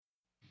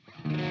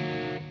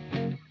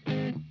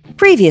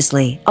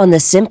Previously on the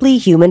Simply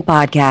Human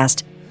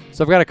podcast.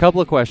 So I've got a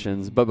couple of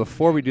questions, but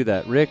before we do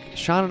that, Rick,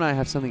 Sean and I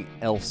have something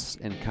else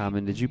in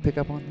common. Did you pick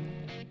up on that?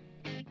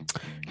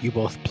 You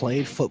both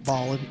played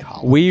football in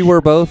college. We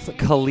were both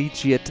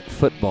collegiate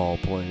football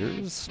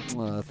players.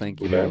 Thank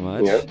you very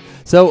much. Yeah.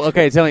 So,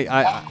 okay, tell me.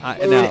 Now,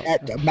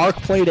 Mark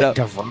played at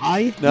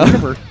DeVry. No.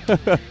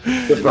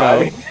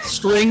 DeVry.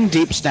 String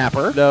deep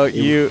snapper. No,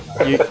 you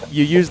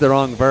used the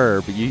wrong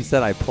verb. You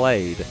said I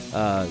played.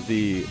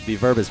 The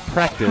verb is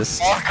practice.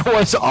 Mark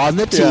was on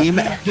the team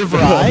at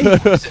DeVry.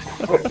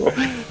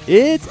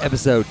 It's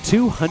episode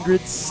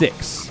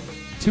 206.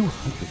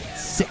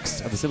 206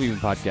 of the Simply Human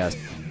podcast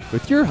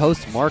with your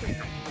hosts, Mark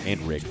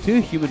and Rick. Two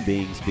human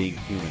beings being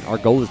human. Our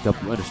goal is to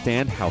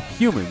understand how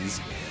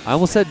humans, I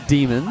almost said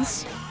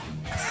demons.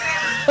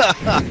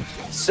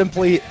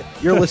 Simply,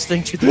 you're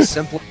listening to the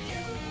Simply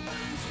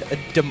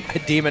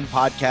Demon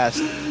podcast.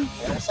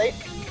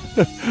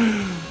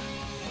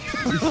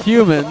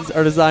 Humans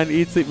are designed to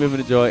eat, sleep, move,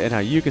 and enjoy, and how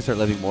you can start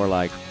living more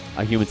like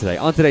a human today.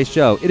 On today's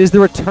show, it is the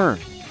return.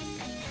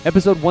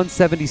 Episode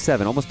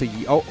 177,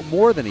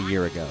 more than a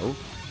year ago.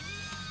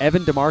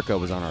 Evan DeMarco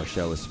was on our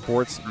show, a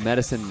sports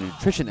medicine and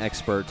nutrition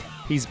expert.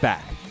 He's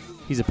back.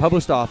 He's a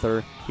published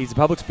author. He's a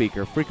public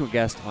speaker, frequent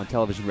guest on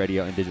television,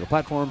 radio, and digital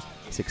platforms,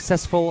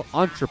 successful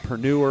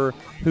entrepreneur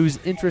whose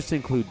interests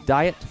include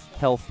diet,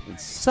 health, and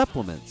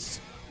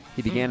supplements.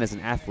 He began as an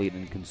athlete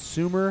and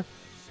consumer,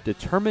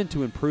 determined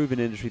to improve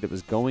an industry that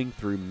was going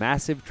through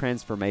massive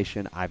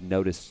transformation. I've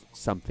noticed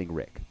something,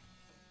 Rick.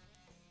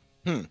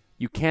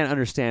 You can't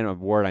understand a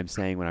word I'm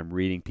saying when I'm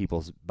reading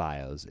people's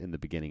bios in the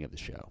beginning of the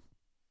show.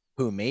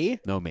 Who, me?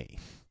 No, me.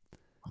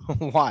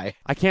 Why?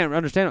 I can't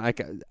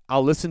understand.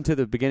 I'll listen to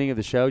the beginning of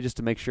the show just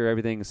to make sure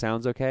everything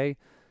sounds okay,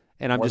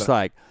 and I'm just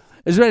like,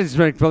 how are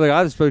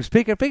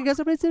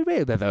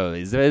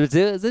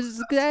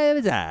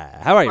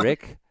you,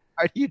 Rick?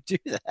 How do you do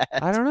that?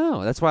 I don't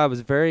know. That's why I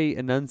was very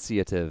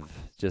enunciative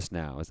just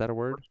now. Is that a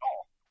word?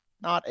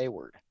 Not a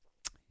word.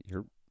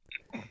 You're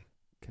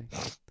okay.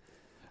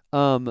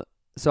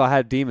 So I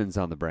had demons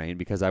on the brain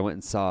because I went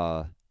and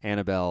saw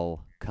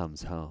Annabelle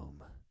Comes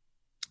Home.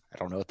 I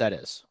don't know what that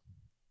is.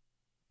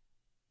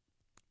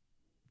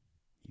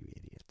 You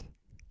idiot.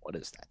 What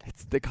is that?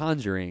 It's The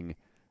Conjuring.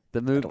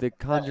 The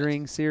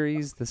Conjuring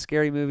series, the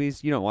scary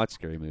movies. You don't watch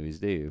scary movies,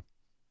 do you?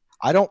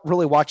 I don't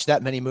really watch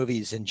that many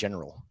movies in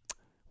general.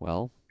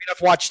 Well,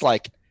 I've watched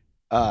like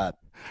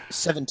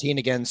 17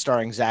 again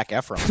starring Zac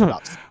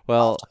Efron.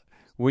 well,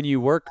 when you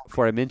work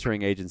for a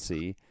mentoring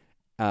agency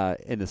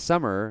in the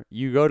summer,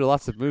 you go to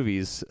lots of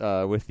movies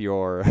with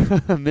your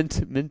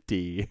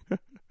mentee.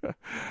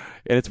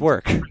 And it's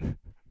work.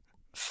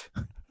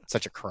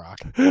 Such a crock.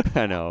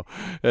 I know.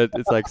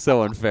 It's like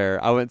so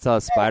unfair. I went and saw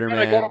Spider-Man.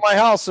 I'm going to go to my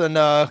house and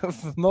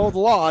mow the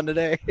lawn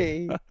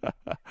today.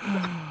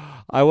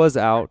 I was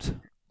out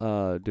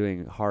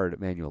doing hard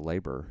manual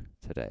labor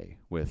today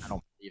with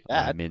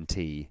my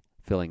mentee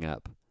filling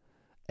up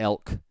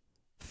elk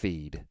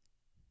feed.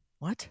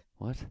 What?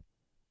 What?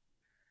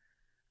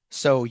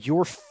 So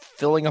you're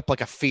filling up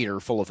like a feeder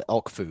full of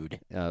elk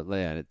food. Yeah,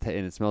 and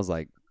it smells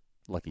like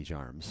Lucky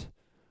Charms.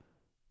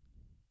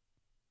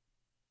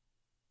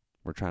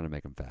 We're trying to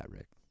make them fat,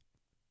 Rick.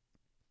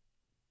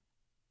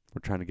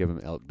 We're trying to give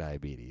them elk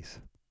diabetes.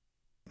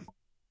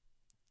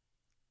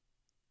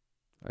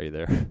 Are you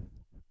there?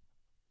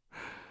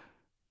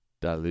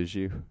 Did I lose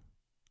you?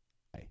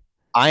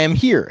 I am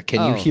here.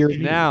 Can you hear me?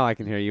 Now I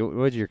can hear you.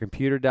 What, did your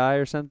computer die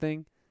or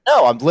something?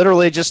 No, I'm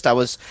literally just, I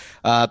was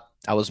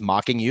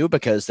mocking you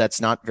because that's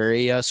not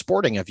very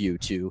sporting of you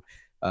to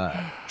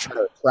try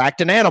to attract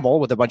an animal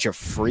with a bunch of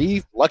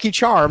free Lucky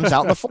Charms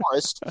out in the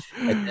forest,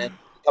 and then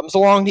comes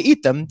along to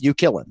eat them, you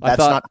kill him.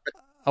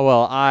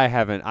 Well, I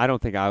haven't. I don't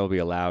think I will be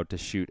allowed to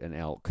shoot an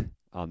elk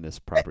on this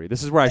property.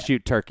 This is where I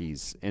shoot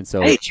turkeys, and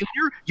so. Hey,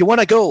 Junior, you want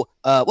to go?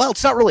 Well,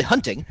 it's not really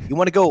hunting. You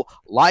want to go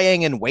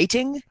lying and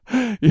waiting?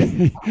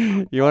 You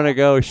want to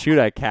go shoot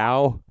a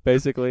cow,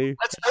 basically?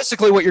 That's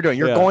basically what you're doing.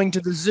 You're going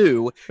to the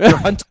zoo. You're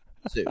hunting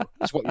the zoo.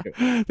 That's what you're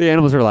doing. The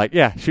animals are like,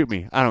 yeah, shoot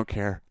me. I don't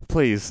care.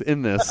 Please,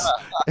 in this,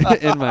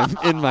 in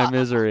my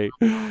misery.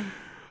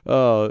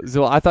 Oh,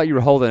 so I thought you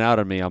were holding out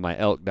on me on my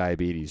elk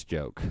diabetes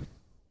joke.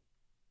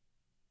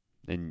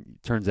 And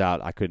turns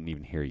out I couldn't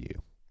even hear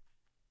you.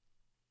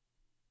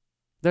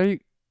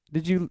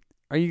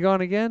 Are you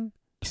gone again?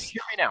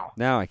 Hear me now.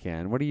 Now I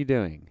can. What are you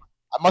doing?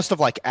 I must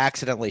have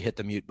accidentally hit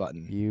the mute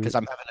button because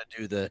I'm having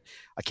to do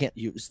I can't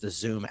use the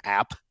Zoom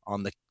app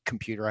on the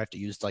computer. I have to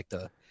use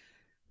the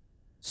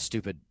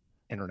stupid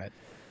internet.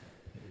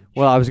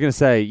 Well, I was going to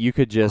say you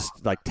could just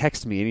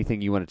text me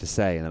anything you wanted to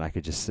say and then I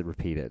could just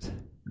repeat it.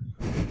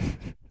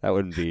 That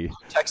wouldn't be.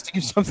 I'm texting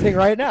you something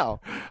right now.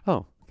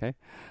 Oh, okay.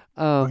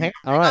 Hang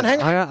all right.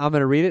 on. I'm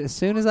going to read it as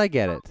soon as I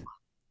get it.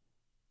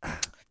 All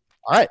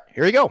right,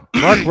 here you go.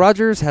 Mark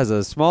Rogers has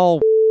a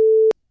small.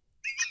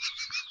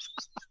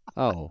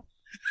 Oh.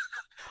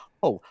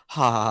 Oh,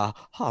 ha,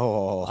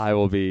 oh. I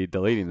will be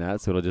deleting that,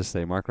 so it'll just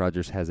say Mark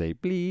Rogers has a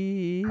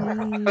please.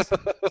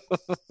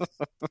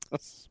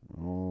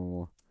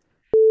 Small.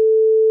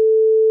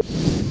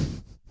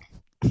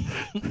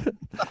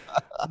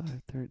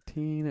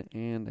 5:13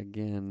 and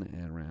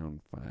again at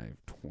around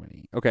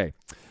 5:20. Okay.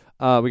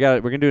 We're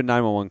gonna do a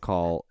 911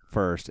 call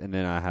first, and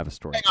then I have a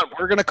story. Hang on,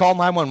 we're gonna call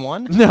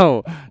 911.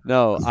 No.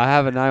 I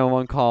have a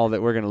 911 call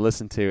that we're gonna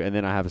listen to, and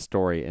then I have a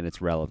story, and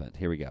it's relevant.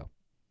 Here we go.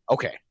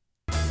 Okay.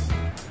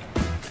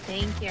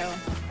 Thank you.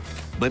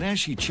 But as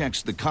she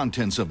checks the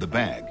contents of the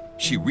bag,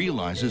 she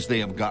realizes they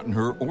have gotten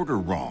her order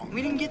wrong.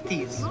 We didn't get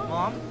these,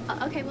 Mom.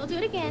 Okay, we'll do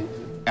it again.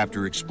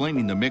 After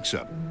explaining the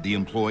mix-up, the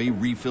employee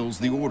refills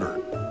the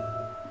order.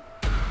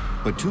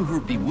 But to her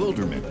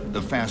bewilderment,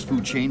 the fast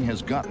food chain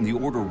has gotten the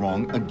order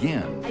wrong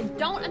again. I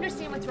don't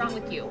understand what's wrong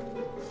with you.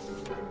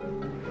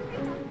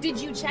 Did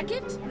you check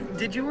it?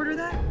 Did you order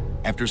that?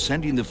 After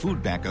sending the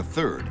food back a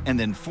third and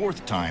then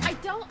fourth time, I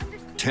don't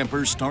understand.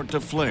 tempers start to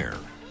flare.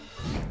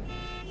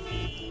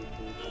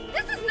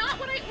 This is not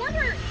what I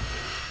ordered.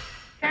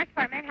 Sheriff's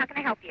Department, how can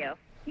I help you?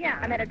 Yeah,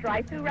 I'm at a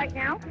drive-thru right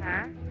now.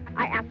 Uh-huh.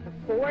 I asked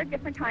for 4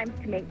 different times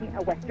to make me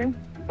a Western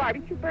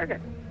barbecue burger.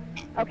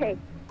 Okay,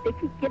 they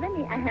keep giving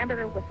me a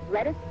hamburger with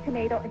lettuce,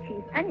 tomato, and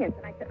cheese, onions.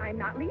 And I said, I'm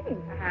not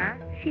leaving. Uh-huh.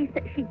 She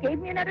said she gave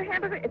me another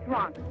hamburger. It's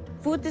wrong.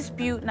 Food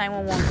dispute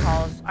 911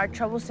 calls are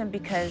troublesome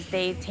because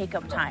they take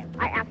up time.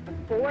 I asked for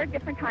 4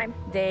 different times.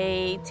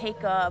 They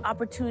take up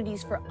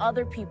opportunities for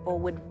other people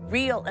with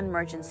real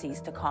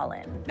emergencies to call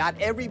in. Not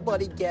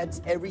everybody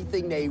gets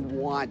everything they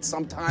want.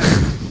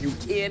 Sometimes you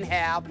can't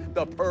have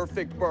the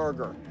perfect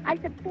burger. I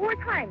said 4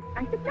 times.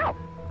 I said, no,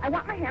 I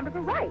want my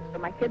hamburger right.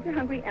 But my kids are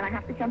hungry, and I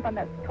have to jump on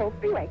the toll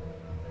freeway.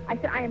 I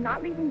said, I am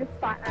not leaving this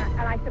spot,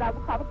 and I said, I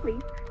will call the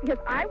police because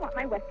I want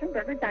my Western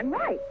burger done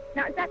right.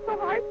 Now, is that so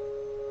hard?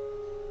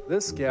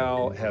 This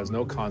gal has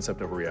no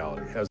concept of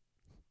reality.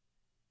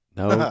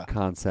 No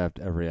concept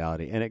of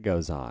reality, and it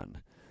goes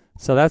on.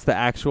 So that's the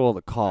actual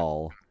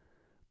call.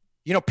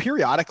 You know,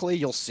 periodically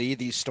you'll see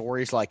these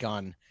stories like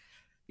on,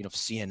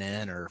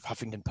 CNN or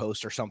Huffington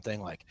Post or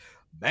something like,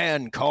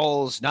 man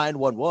calls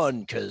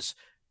 911 because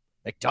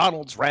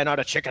McDonald's ran out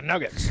of chicken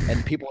nuggets.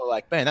 And people are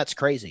like, man, that's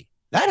crazy.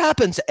 That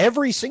happens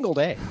every single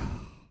day.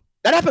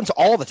 That happens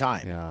all the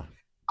time. Yeah.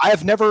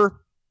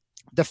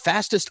 The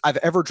fastest I've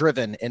ever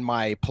driven in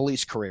my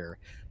police career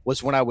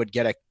was when I would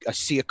get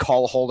see a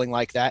call holding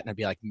like that, and I'd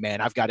be like,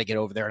 man, I've got to get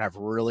over there, and I've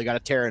really got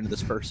to tear into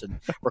this person.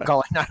 We're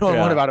calling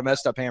 911 about a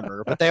messed up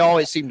hamburger, but they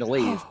always seem to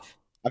leave.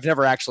 I've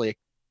never actually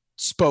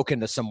spoken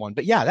to someone,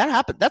 but yeah, that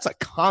happened. That's a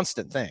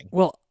constant thing.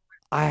 Well,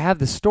 I have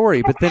the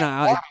story, but then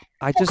I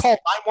just call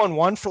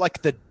 911 for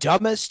like the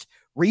dumbest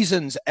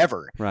reasons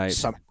ever. Right.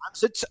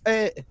 Sometimes it's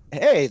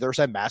hey, there's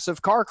a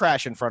massive car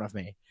crash in front of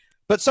me,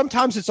 but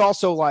sometimes it's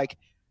also like,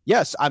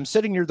 yes, I'm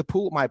sitting near the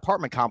pool at my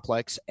apartment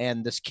complex,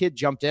 and this kid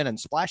jumped in and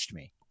splashed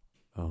me.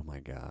 Oh my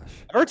gosh!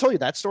 I've ever told you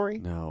that story?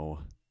 No.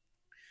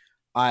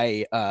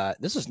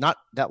 This is not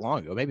that long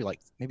ago, maybe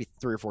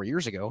 3 or 4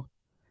 years ago.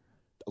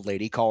 A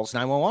lady calls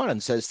 911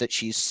 and says that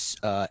she's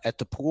at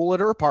the pool at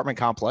her apartment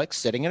complex,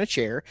 sitting in a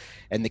chair,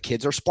 and the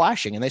kids are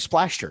splashing, and they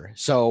splashed her.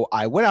 So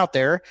I went out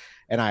there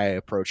and I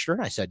approached her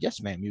and I said,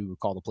 "Yes, ma'am, you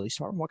call the police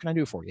department. What can I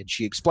do for you?" And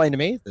she explained to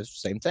me the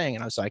same thing,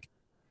 and I was like,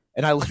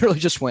 and I literally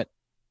just went,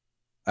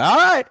 all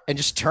right, and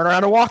just turned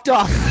around and walked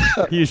off.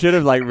 You should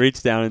have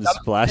reached down and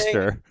splashed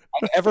her.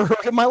 I've ever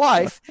heard in my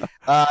life.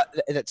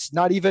 It's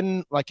not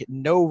even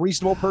no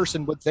reasonable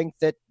person would think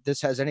that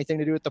this has anything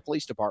to do with the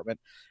police department.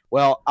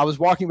 Well, I was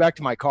walking back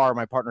to my car.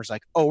 My partner's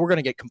like, "Oh, we're going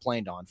to get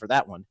complained on for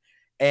that one."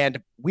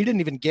 And we didn't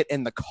even get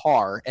in the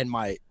car. And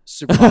my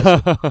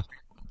supervisor,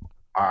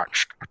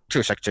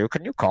 262,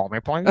 can you call me,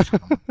 please?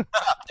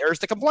 There's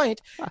the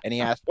complaint. And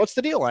he asked, "What's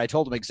the deal?" And I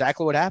told him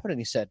exactly what happened. And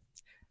he said,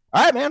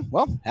 "All right, man.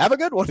 Well, have a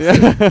good one."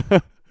 Yeah,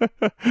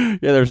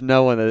 there's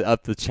no one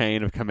up the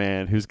chain of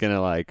command who's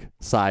gonna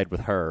side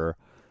with her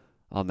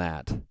on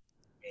that.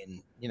 I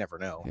mean, you never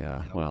know.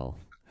 Yeah. You know?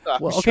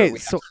 Well, okay.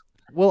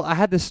 Well, I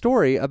had this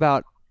story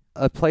about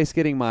a place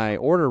getting my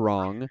order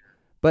wrong,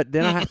 but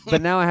then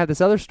but now I have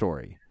this other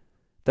story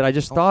that I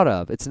just thought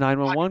of. It's a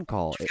 911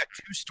 call. You got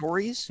 2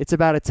 stories. It's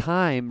about a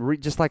time,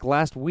 just like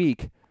last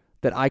week,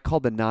 that I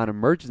called the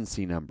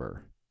non-emergency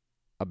number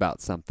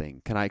about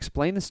something. Can I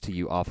explain this to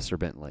you, Officer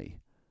Bentley?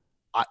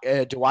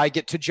 Do I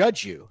get to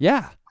judge you?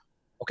 Yeah.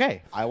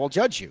 Okay, I will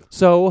judge you.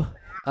 So,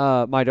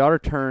 my daughter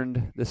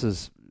turned, this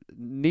is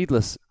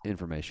needless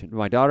information.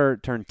 My daughter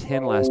turned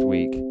 10 last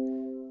week.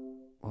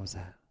 What was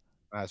that?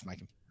 That's my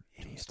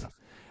stuff.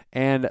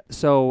 And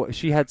so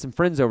she had some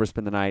friends over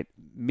spend the night.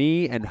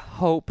 Me and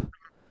Hope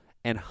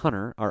and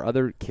Hunter, our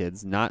other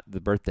kids, not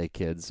the birthday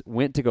kids,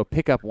 went to go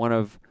pick up one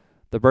of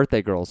the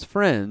birthday girl's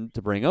friend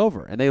to bring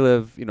over. And they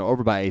live,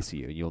 over by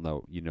ACU. You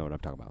know what I'm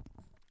talking about.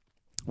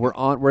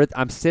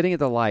 I'm sitting at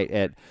the light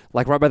at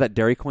right by that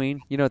Dairy Queen,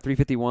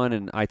 351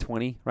 and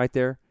I-20 right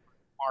there.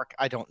 Mark,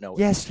 I don't know.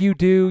 Yes, you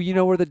do. You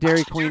know where the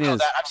Dairy Queen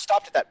is. I've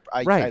stopped at that.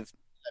 Right.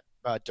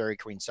 I've Dairy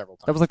Queen several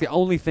times. That was the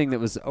only thing that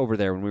was over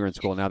there when we were in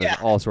school. Now there's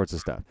all sorts of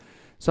stuff.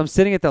 So I'm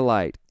sitting at the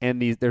light,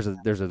 and there's a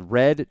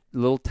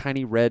little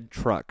tiny red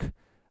truck,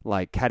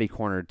 catty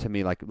cornered to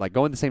me, like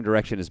going the same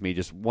direction as me,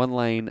 just one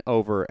lane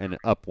over and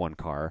up one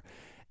car.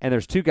 And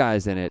there's 2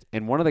 guys in it,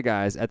 and one of the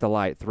guys at the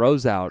light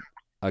throws out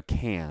a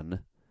can,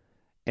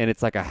 and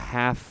it's like a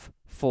half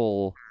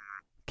full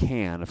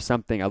can of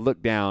something. I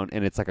look down,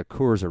 and it's like a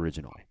Coors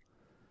Original.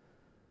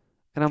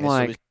 And I'm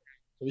like...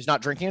 So he's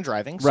not drinking and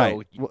driving,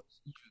 right. So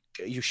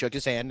you shook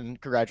his hand and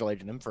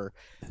congratulated him for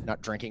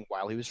not drinking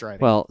while he was driving.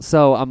 Well,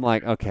 so I'm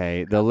like,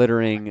 okay, the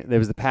littering, there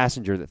was the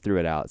passenger that threw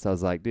it out. So I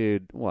was like,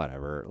 dude,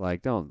 whatever.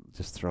 Like, don't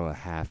just throw a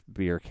half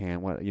beer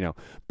can,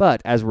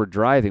 But as we're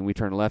driving, we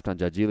turn left on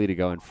Judge Ely to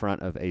go in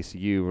front of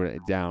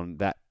ACU down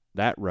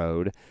that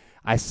road.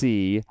 I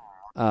see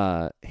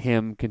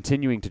him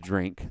continuing to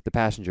drink, the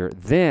passenger.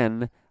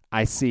 Then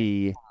I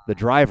see the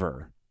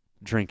driver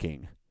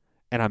drinking,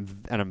 and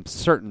I'm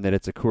certain that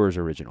it's a Coors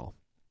Original.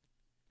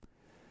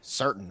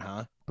 Certain,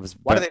 huh?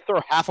 Why do they throw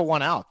half of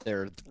one out?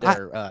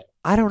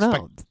 I don't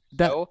know.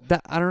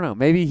 That I don't know.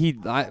 Maybe he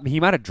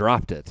might have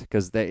dropped it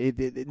because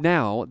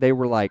now they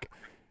were like,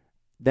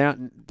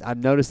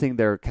 I'm noticing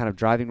they're kind of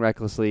driving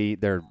recklessly.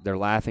 They're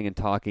laughing and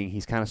talking.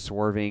 He's kind of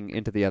swerving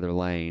into the other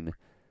lane.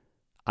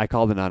 I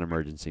called the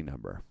non-emergency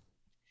number.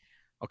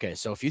 Okay,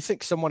 so if you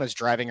think someone is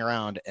driving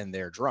around and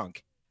they're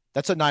drunk,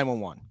 that's a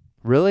 911.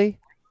 Really?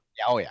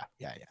 Yeah. Oh yeah.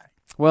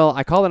 Well,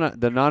 I called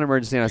the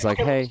non-emergency and I was like,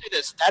 "Hey,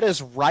 that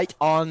is right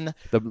on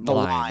the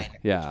line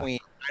yeah. between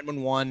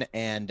 911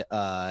 and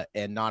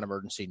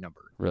non-emergency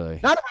number." Really?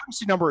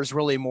 Non-emergency number is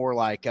really more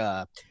like,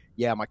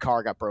 my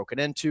car got broken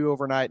into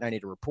overnight and I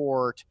need to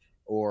report,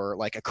 or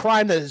like a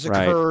crime that has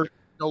occurred,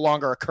 no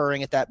longer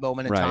occurring at that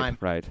moment in time,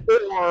 right?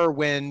 Or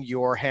when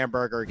your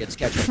hamburger gets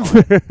ketchup on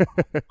it,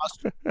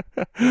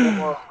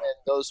 or when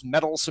those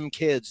meddlesome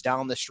kids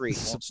down the street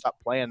won't stop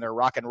playing their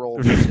rock and roll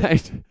music.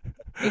 Right.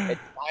 At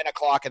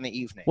 9:00 in the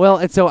evening. Well,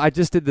 and so I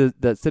just did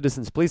the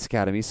Citizens Police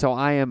Academy, so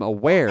I am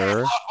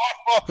aware.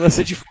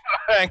 Did you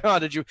hang on?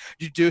 Did you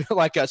do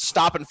like a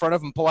stop in front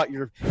of them, pull out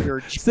your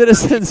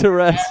citizens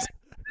arrest?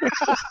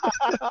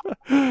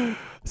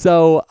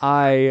 So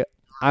I'm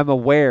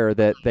aware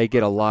that they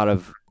get a lot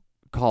of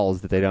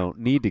calls that they don't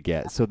need to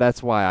get, so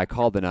that's why I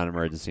called the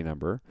non-emergency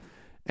number.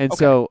 And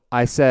so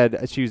I said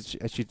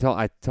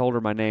I told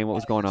her my name, what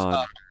was going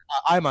on.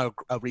 I'm a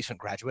recent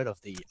graduate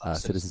of the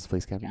Citizens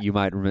Police Academy. You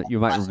might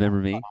remember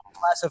me.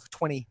 Class of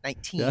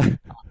 2019. Yeah.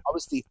 I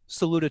was the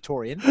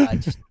salutatorian,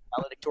 just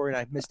valedictorian.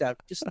 I missed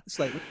out just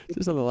slightly.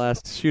 Just on the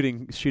last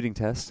shooting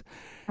test.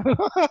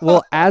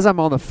 Well, as I'm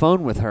on the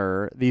phone with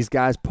her, these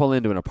guys pull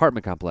into an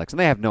apartment complex, and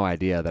they have no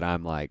idea that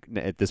I'm like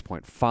at this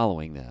point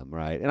following them,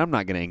 right? And I'm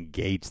not going to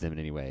engage them in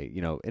any way,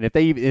 And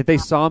if they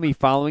saw me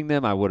following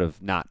them, I would have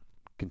not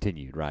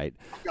continued, right?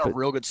 I've got a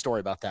real good story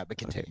about that, but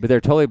continue. Okay. But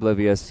they're totally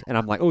oblivious, and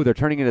I'm like, oh, they're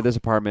turning into this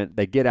apartment.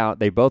 They get out.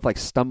 They both like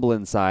stumble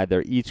inside.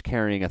 They're each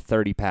carrying a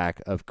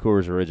 30-pack of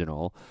Coors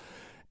Original,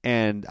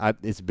 and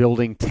it's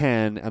building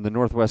 10 on the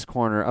northwest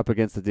corner up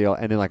against the deal.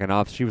 And then like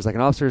she was like,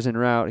 an officer's en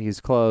route. He's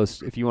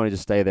close. If you want to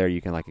just stay there,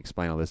 you can like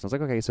explain all this. And I was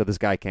like, okay. So this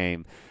guy came,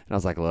 and I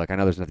was like, look, I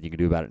know there's nothing you can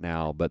do about it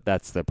now, but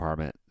that's the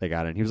apartment they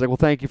got in. He was like, well,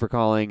 thank you for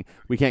calling.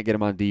 We can't get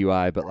him on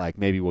DUI, but like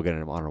maybe we'll get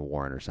him on a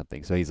warrant or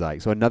something. So he's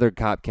like, so another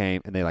cop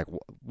came, and they like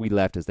we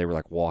left as they were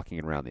like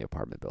walking around the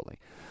apartment building.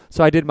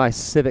 So I did my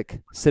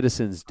civic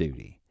citizen's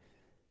duty.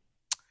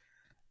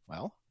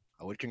 Well,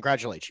 I would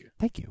congratulate you.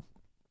 Thank you.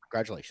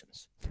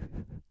 Congratulations.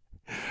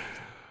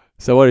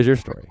 So what is your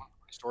story?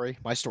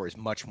 My story is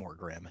much more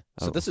grim.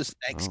 So this is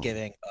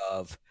Thanksgiving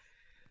of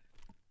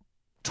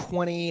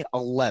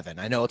 2011.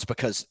 I know it's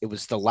because it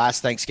was the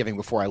last Thanksgiving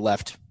before I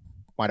left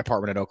my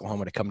department in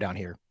Oklahoma to come down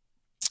here.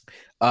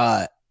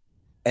 And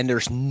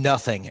there's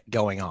nothing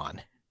going on.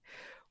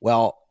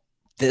 Well,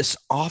 this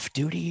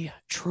off-duty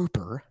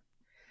trooper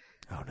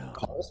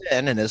calls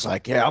in and is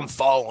like, yeah, I'm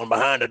following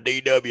behind a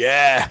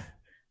DWI.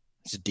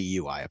 It's a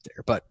DUI up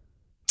there. But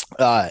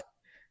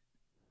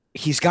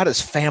he's got his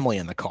family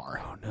in the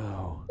car. Oh,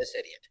 no. This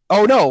idiot.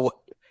 Oh, no.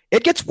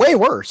 It gets way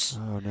worse.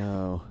 Oh,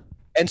 no.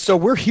 And so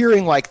we're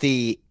hearing like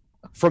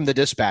from the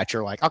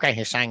dispatcher, like, okay,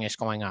 he's saying it's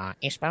going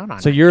eastbound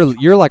on. So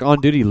you're like on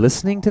duty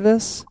listening to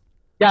this?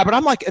 Yeah, but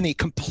I'm like in the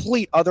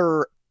complete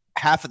other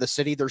half of the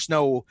city. There's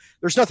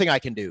nothing I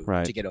can do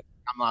to get over.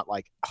 I'm not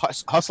like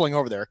hustling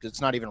over there because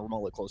it's not even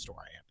remotely close to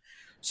where I am.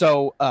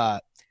 So,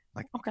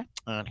 like, okay,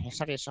 he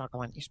said he's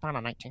going eastbound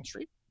on 19th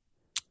Street,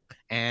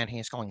 and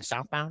he's going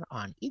southbound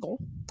on Eagle.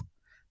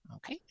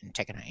 Okay, and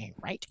taking a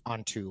right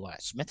onto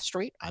Smith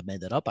Street. I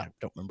made that up. I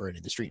don't remember any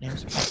of the street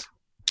names.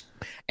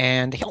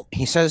 And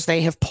he says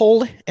they have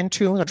pulled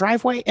into the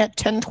driveway at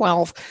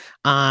 1012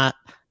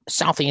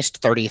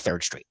 Southeast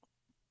 33rd Street.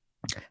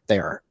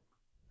 They're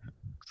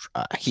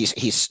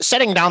he's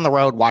sitting down the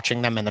road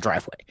watching them in the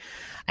driveway.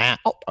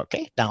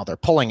 Okay. Now they're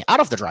pulling out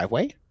of the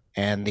driveway,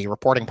 and the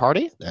reporting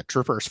party, the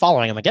trooper, is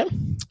following him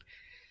again.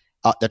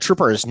 The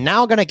trooper is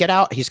now going to get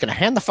out. He's going to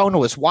hand the phone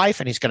to his wife,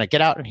 and he's going to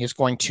get out, and he's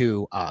going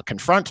to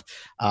confront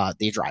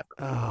the driver.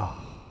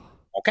 Oh.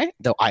 Okay.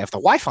 Though I have the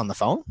wife on the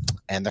phone,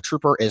 and the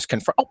trooper is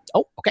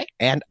okay.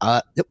 And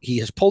he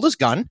has pulled his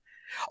gun.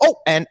 Oh,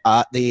 and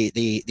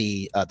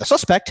the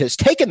suspect has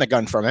taken the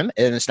gun from him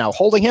and is now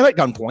holding him at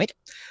gunpoint.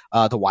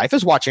 The wife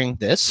is watching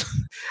this.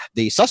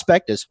 The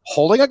suspect is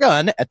holding a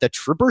gun at the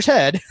trooper's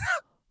head.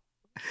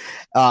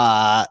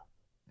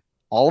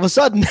 all of a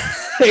sudden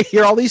they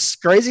hear all these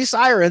crazy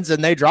sirens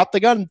and they drop the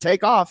gun and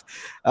take off.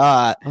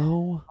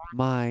 Oh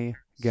my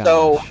gosh.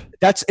 So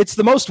it's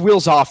the most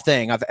wheels off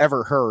thing I've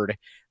ever heard,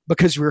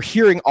 because we're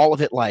hearing all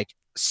of it like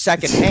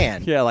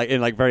secondhand. Yeah, like in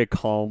like very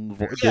calm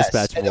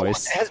dispatch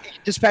voice.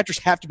 Dispatchers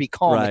have to be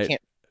calm. Right. They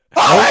can't.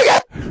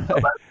 Oh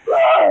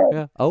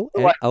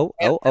my God!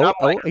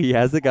 Yeah. He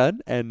has the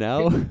gun, and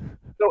now.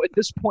 So at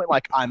this point,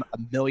 like, I'm a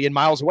million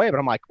miles away, but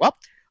I'm like, well,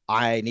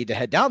 I need to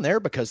head down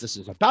there because this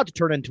is about to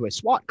turn into a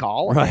SWAT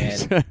call,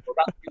 right. And we're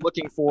about to be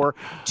looking for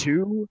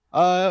 2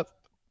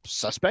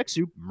 suspects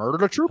who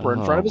murdered a trooper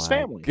in front of his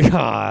family.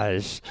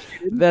 Gosh,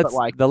 that's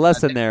like, the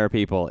lesson there,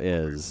 people,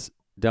 is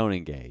don't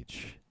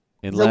engage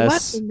unless the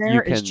lesson there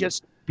you can is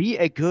just be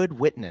a good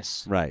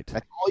witness. Right.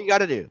 That's all you got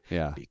to do.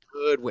 Yeah. Be a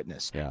good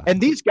witness. Yeah. And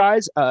these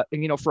guys,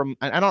 from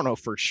I don't know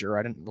for sure.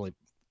 I didn't really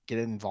get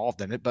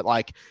involved in it, but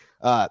like,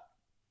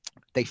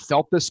 they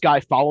felt this guy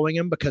following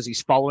him because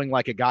he's following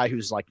like a guy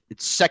who's like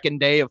it's second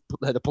day of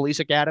the police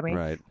academy.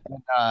 Right.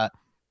 And,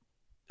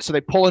 so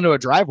they pull into a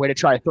driveway to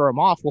try to throw him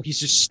off. Well, he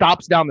just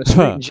stops down the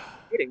street and just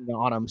hitting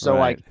on him. So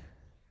like,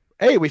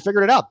 hey, we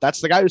figured it out.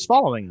 That's the guy who's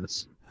following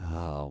us.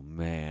 Oh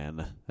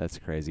man, that's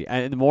crazy.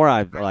 And the more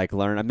I've like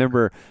learned, I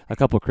remember a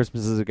couple of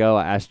Christmases ago,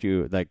 I asked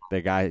you, like,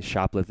 the guy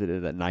shoplifted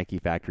at that Nike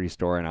factory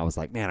store, and I was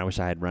like, man, I wish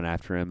I had run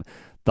after him.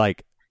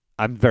 Like,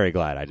 I'm very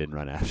glad I didn't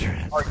run after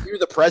him. Are you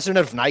the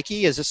president of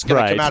Nike? Is this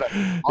going to come out of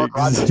Mark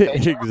Rodson's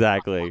stage?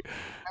 Exactly.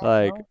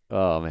 Like,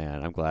 oh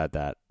man, I'm glad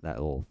that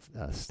little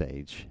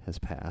stage has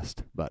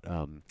passed. But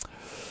all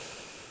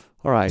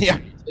right. Yeah,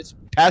 it's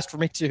passed for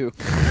me too.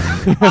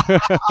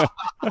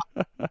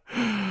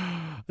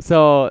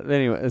 So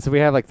anyway, so we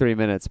have like 3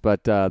 minutes,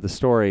 but the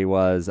story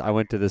was I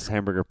went to this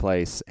hamburger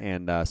place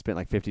and spent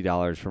like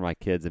 $50 for my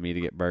kids and me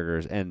to get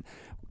burgers, and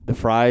the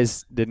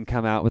fries didn't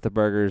come out with the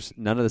burgers.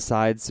 None of the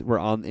sides were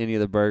on any of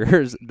the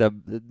burgers.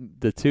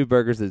 The 2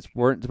 burgers that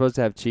weren't supposed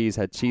to have cheese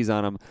had cheese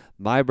on them.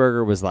 My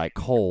burger was like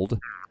cold.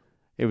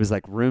 It was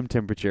like room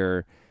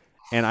temperature.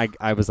 And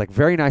I was like,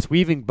 very nice. We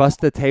even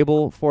busted the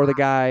table for the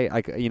guy.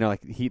 Like,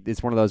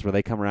 it's one of those where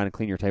they come around and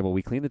clean your table.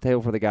 We cleaned the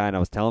table for the guy, and I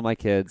was telling my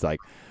kids, like,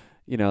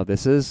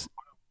 this is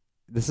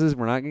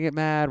we're not gonna get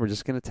mad. We're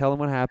just gonna tell them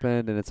what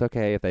happened, and it's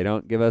okay if they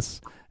don't give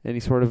us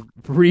any sort of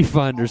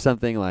refund or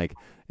something. Like,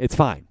 it's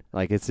fine.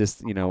 Like, it's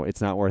just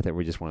it's not worth it.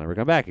 We just won't ever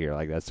come back here.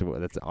 Like, that's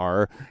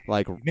our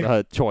like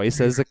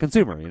choice as a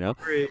consumer.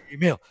 Free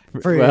meal.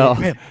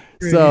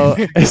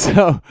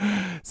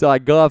 So I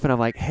go up and I'm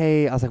like,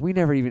 hey, I was like,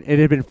 it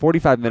had been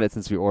 45 minutes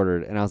since we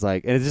ordered, and I was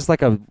like, and it's just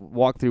like a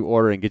walk through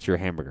order and get your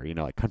hamburger,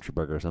 like Country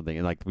Burger or something,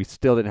 and like we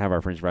still didn't have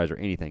our French fries or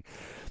anything.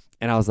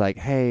 And I was like,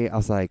 hey,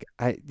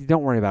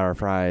 don't worry about our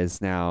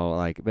fries now.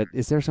 Like, but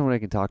is there someone I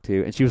can talk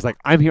to? And she was like,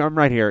 I'm here. I'm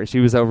right here. She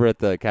was over at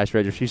the cash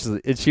register.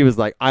 She was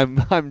like,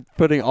 I'm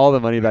putting all the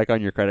money back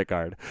on your credit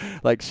card.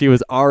 Like, she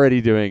was already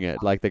doing it.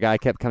 Like, the guy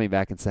kept coming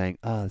back and saying,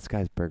 oh, this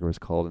guy's burger was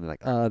cold. And they're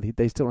like,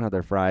 they still don't have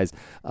their fries.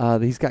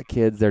 He's got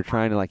kids. He's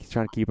trying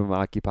to keep them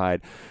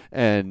occupied.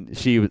 And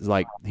she was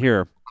like,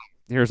 here's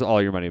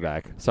all your money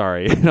back.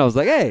 Sorry. And I was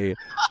like, hey.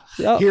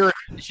 Here,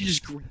 she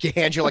just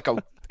hands you like a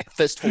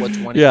fistful of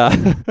 20. Yeah.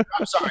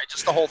 I'm sorry,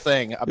 just the whole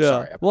thing. I'm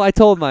sorry. Well, I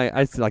told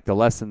the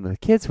lesson the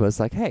kids was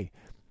like, hey,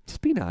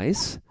 just be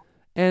nice,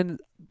 and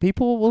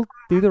people will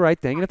do the right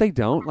thing. And if they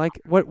don't, like,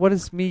 what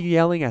is me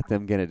yelling at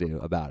them gonna do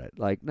about it?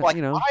 Like what are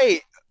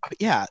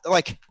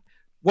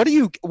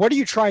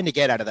you trying to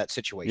get out of that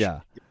situation?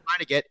 Yeah. You're trying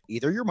to get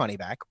either your money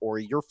back or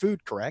your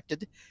food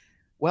corrected.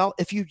 Well,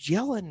 if you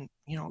yell and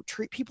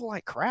treat people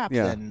like crap,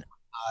 then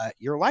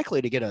you're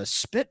likely to get a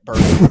spit burn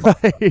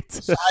right.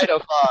 the side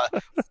of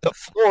the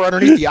floor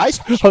underneath the ice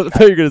machine. I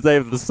thought you were going to say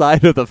the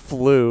side of the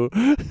flu.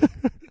 I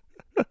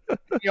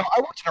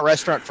worked in a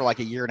restaurant for like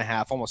a year and a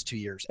half, almost 2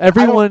 years.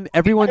 Everyone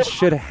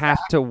should have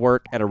to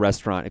work at a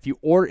restaurant. If you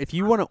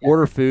want to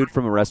order food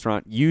from a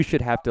restaurant, you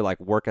should have to like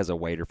work as a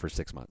waiter for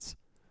 6 months.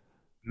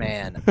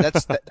 Man, that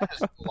is a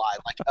lie.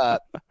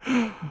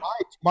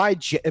 Like,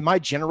 my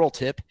general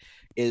tip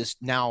is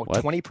now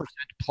 20%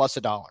 plus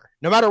 $1,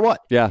 no matter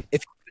what. Yeah.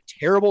 If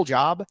terrible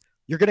job,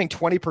 you're getting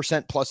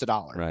 20% plus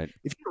 $1. Right.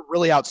 If you're a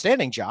really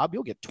outstanding job,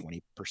 you'll get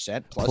 20%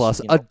 plus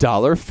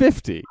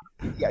 $1.50.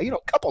 Yeah, a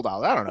couple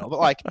dollars. I don't know, but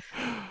like,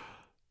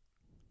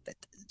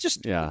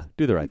 just do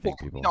the right thing,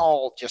 people.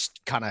 All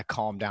just kind of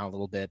calm down a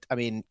little bit. I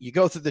mean, you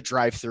go through the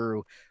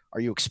drive-through.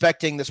 Are you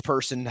expecting this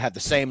person to have the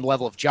same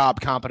level of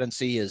job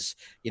competency as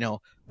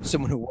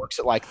someone who works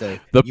at like the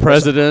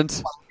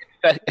president?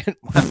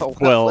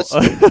 Well.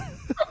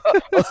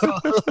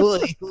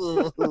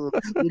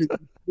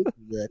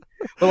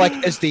 But like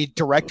as the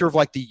director of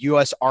like the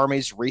U.S.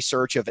 Army's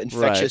research of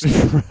infectious,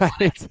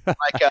 right.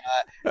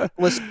 Like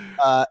listen,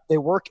 they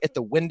work at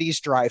the Wendy's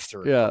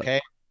drive-through. Yeah. Okay,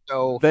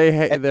 so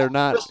they're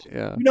not.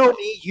 Yeah. You know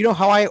me. You know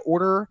how I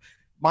order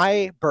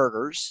my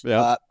burgers.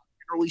 Yeah.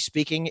 Generally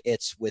speaking,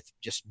 it's with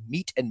just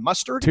meat and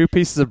mustard. 2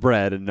 pieces of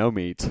bread and no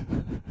meat.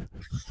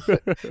 Or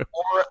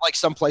like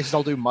some places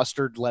I'll do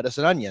mustard, lettuce,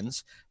 and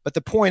onions. But the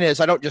point is,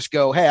 I don't just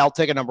go, "Hey, I'll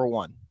take a number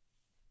 1."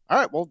 All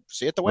right, well,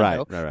 see you at the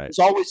window. Right. There's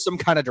always some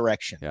kind of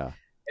direction. Yeah.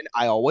 And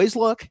I always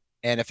look,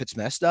 and if it's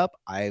messed up,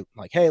 I'm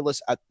like, hey,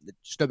 listen,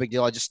 just no big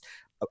deal.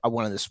 I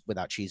wanted this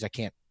without cheese. I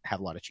can't have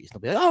a lot of cheese.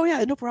 They'll be like, oh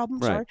yeah, no problem.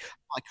 Right. Sorry.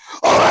 I'm like,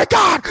 oh my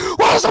God,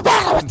 what is the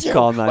matter with you?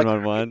 Call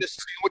 911. Like, this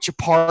sandwich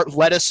apart,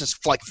 lettuce is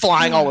like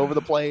flying all over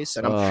the place,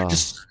 and I'm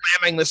just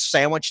slamming this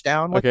sandwich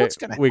down. Like, Okay, what's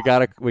gonna we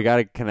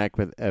gotta connect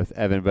with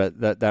Evan, but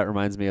that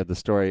reminds me of the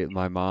story.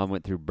 My mom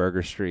went through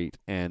Burger Street,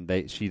 and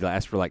she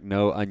asked for like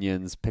no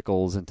onions,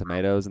 pickles, and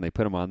tomatoes, and they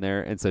put them on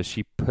there, and so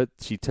she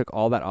took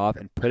all that off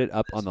and put it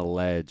up on the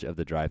ledge of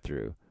the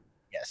drive-thru.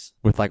 Yes,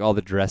 with like all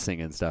the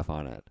dressing and stuff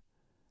on it.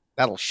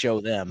 That'll show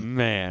them.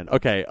 Man,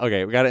 okay,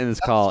 we got to end this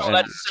call.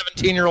 That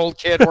 17-year-old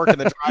kid working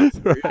the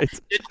drive-thru Right.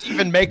 didn't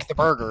even make the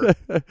burger.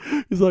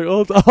 He's like,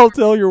 I'll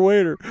tell your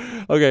waiter.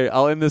 Okay,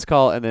 I'll end this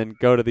call and then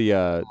go to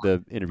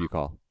the interview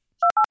call.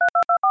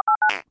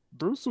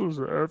 This is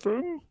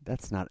Evan.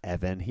 That's not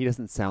Evan. He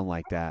doesn't sound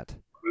like that.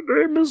 The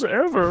name is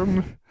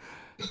Evan.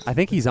 I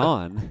think he's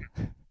on.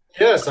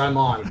 Yes, I'm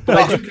on. But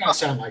I do kind of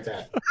sound like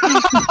that.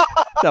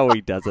 No,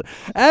 he doesn't.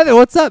 Evan,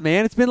 what's up,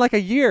 man? It's been like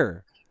a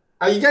year.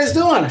 How you guys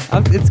doing?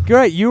 It's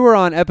great. You were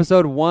on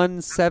episode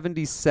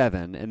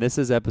 177, and this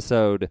is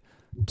episode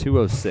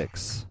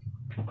 206.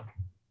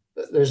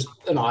 There's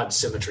an odd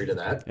symmetry to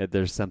that. Yeah,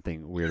 there's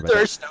something weird about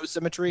There's no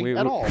symmetry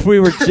at all. We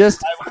were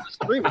just I would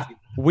disagree with you.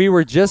 we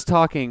were just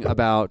talking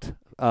about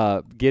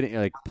getting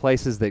like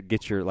places that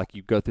get your like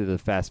you go through the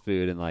fast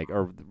food and like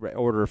or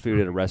order food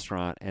at a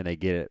restaurant and they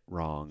get it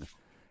wrong.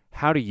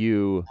 How do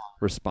you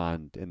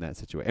respond in that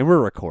situation? And we're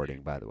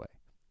recording, by the way.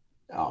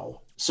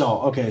 Oh,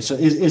 so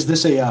is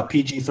this a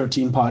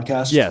PG-13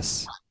 podcast?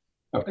 Yes.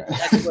 Okay.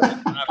 That's what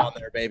I'm not on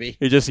there, baby.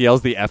 He just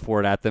yells the F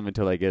word at them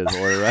until they get his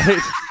order right.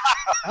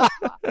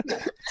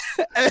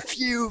 F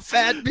you,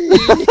 fat bee.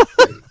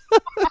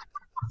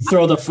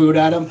 Throw the food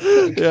at him.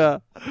 Yeah.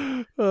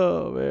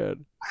 Oh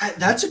man.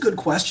 That's a good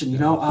question.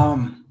 No,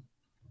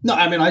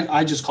 I mean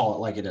I just call it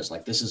like it is.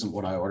 Like, this isn't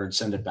what I ordered.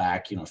 Send it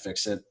back.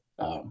 Fix it.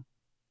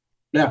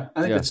 Yeah,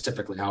 I think that's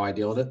typically how I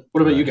deal with it.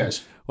 What about you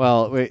guys?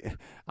 Well,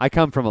 I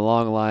come from a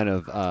long line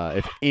of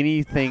if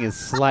anything is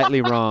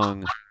slightly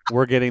wrong,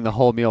 we're getting the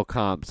whole meal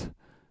comped.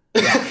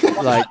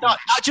 Like not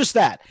just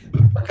that,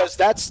 because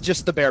that's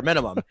just the bare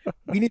minimum.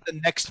 We need the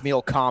next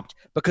meal comped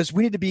because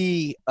we need to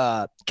be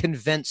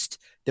convinced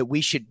that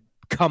we should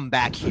come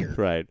back here.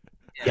 Right.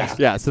 Yeah.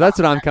 Yeah, so that's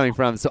what I'm coming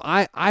from. So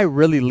I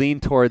really lean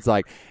towards,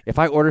 like, if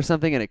I order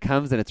something and it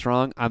comes and it's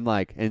wrong, I'm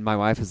like, and my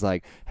wife is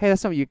like, hey,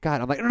 that's not what you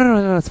got. I'm like,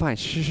 no, it's fine.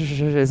 Shh,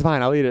 it's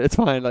fine. I'll eat it. It's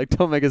fine. Like,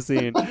 don't make a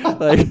scene.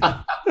 Like,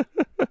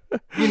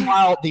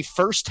 Meanwhile, the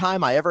first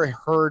time I ever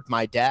heard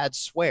my dad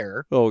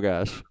swear, oh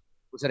gosh,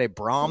 was at a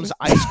Brahms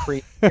ice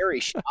cream dairy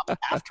shop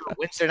after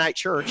Wednesday night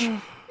church. He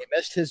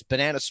messed his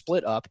banana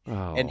split up,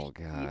 and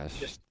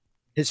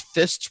his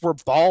fists were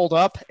balled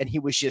up, and he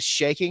was just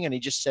shaking, and he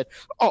just said,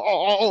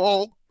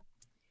 "Oh,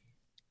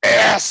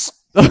 yes."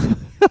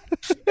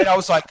 And I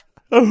was like,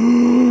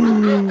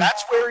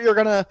 "That's where you're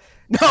gonna."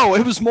 No,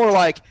 it was more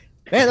like,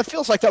 man, it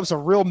feels like that was a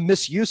real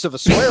misuse of a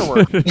swear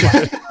word.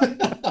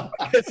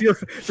 If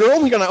you're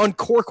only gonna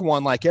uncork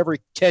one like every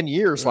 10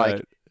 years,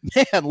 right.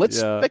 like, man,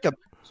 let's pick a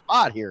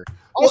spot here.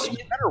 Also, a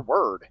better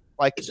word.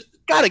 Like,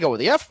 got to go with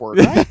the F word,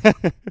 right?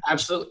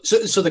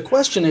 Absolutely. So the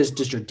question is,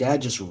 does your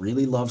dad just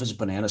really love his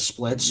banana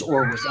splits,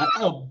 or was that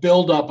a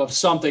buildup of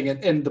something,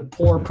 and the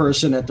poor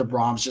person at the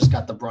Brahms just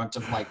got the brunt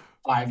of like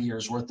 5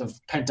 years worth of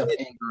pent up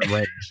anger and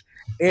rage?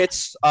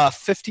 It's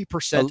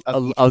 50%. I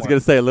was going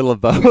to say a little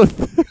of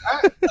both.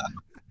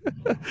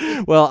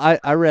 Well,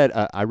 I read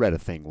a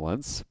thing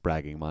once,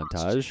 bragging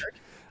montage,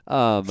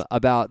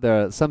 about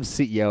some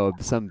CEO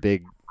of some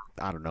big,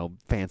 I don't know,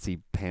 fancy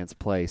pants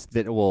place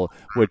that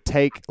would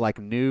take like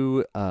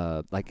new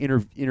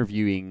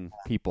interviewing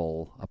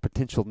people,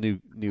 potential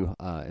new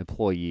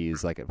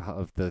employees, like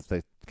of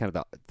the kind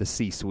of the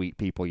C-suite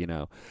people,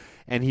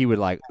 and he would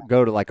like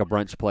go to like a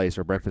brunch place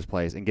or breakfast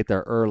place and get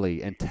there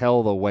early and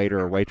tell the waiter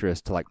or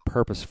waitress to like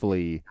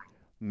purposefully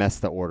mess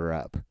the order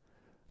up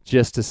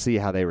just to see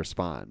how they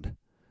respond.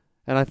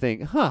 And I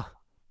think,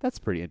 that's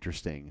pretty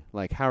interesting.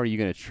 Like, how are you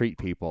going to treat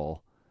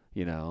people?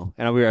 And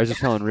I was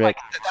just telling Rick, like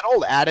that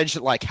old adage,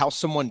 like how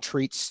someone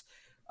treats,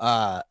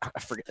 I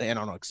forget, I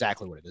don't know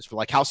exactly what it is, but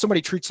like how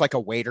somebody treats like a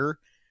waiter,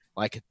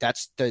 like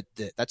that's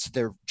that's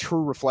their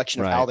true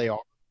reflection of how they are.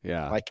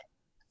 Yeah. Like,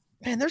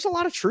 man, there's a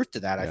lot of truth to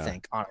that. I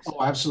think, honestly.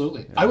 Oh,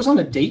 absolutely. Yeah. I was on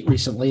a date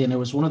recently, and it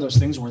was one of those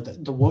things where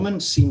the woman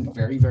seemed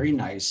very, very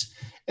nice,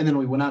 and then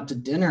we went out to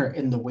dinner,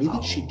 and the way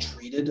that she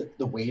treated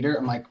the waiter,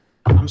 I'm like,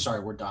 I'm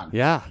sorry, we're done.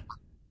 Yeah.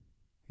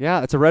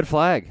 Yeah, it's a red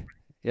flag.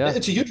 Yeah,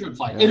 it's a huge red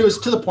flag. And it was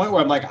to the point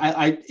where I'm like,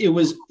 it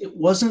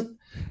wasn't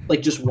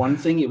like just one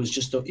thing. It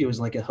was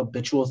like a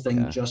habitual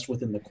thing just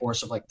within the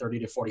course of like 30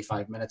 to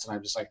 45 minutes. And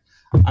I'm just like,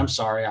 I'm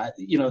sorry.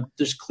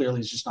 This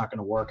clearly is just not going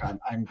to work.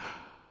 I'm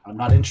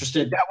not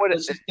interested.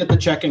 Let's get the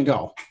check and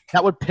go.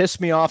 That would piss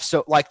me off.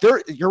 So like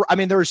you're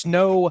going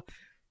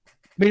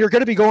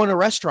to be going to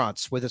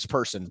restaurants with this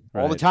person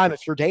all the time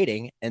if you're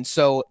dating. And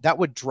so that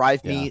would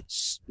drive me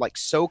like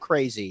so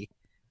crazy.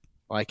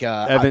 Like,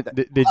 Evan,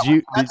 did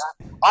you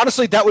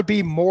honestly, that would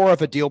be more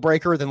of a deal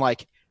breaker than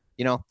like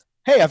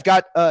hey, I've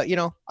got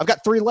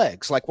 3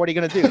 legs. Like, what are you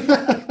going to do?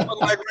 One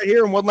leg right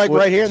here and one leg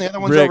right here, and the other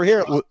one's Rick, over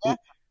here. Like,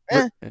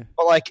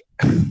 But like,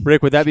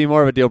 Rick, would that be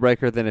more of a deal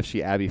breaker than if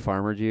she Abby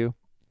Farmered you?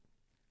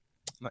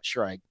 I'm not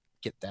sure I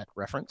get that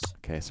reference.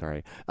 Okay,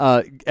 sorry.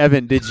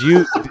 Evan, did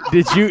you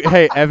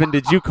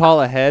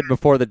call ahead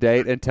before the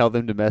date and tell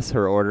them to mess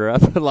her order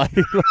up? Like,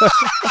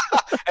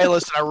 hey,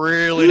 listen, I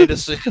really need to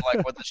see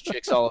like what this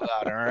chick's all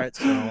about. All right,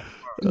 so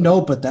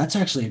no, but that's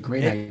actually a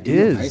great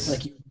idea, is. right?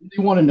 Like, you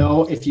really want to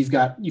know if you've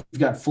got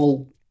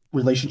full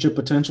relationship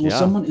potential with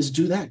someone, is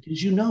do that,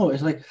 because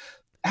it's like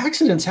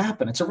accidents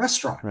happen. It's a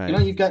restaurant, right.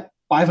 You've got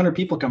 500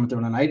 people coming through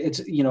in a night. It's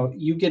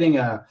you getting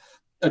a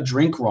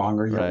drink wrong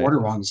or your order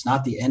wrong is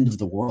not the end of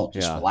the world.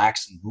 Just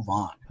relax and move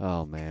on.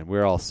 Oh man,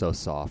 we're all so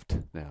soft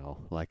now.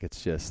 Like,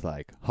 it's just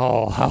like,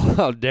 oh,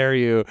 how dare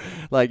you?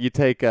 Like, you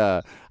take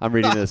I'm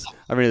reading this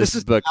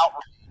book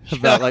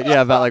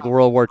about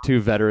World War II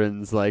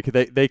veterans. Like,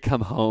 they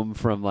come home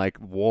from like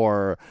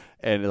war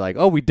and like,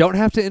 oh, we don't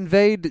have to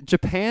invade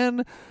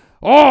Japan.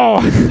 Oh,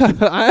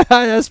 I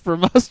asked for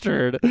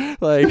mustard.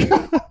 Like,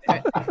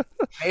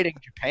 hating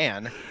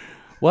Japan.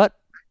 What?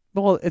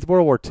 Well, it's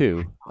World War II.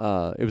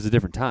 It was a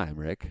different time,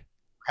 Rick.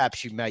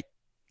 Perhaps you might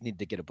need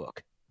to get a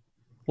book.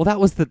 Well, that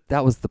was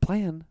the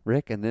plan,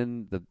 Rick, and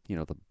then the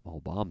whole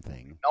bomb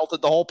thing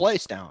melted the whole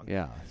place down.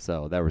 Yeah,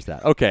 so there was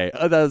that. Okay,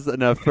 that was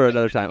enough for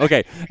another time.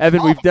 Okay,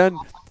 Evan,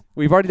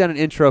 we've already done an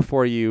intro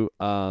for you,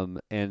 and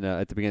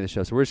at the beginning of the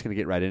show, so we're just going to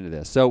get right into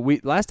this. So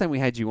last time we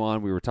had you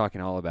on, we were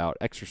talking all about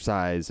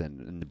exercise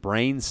and the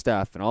brain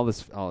stuff and all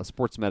this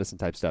sports medicine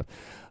type stuff.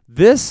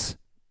 This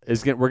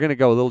is we're going to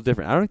go a little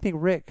different. I don't think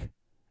Rick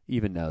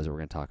even knows what we're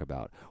going to talk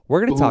about.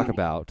 We're going to talk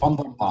about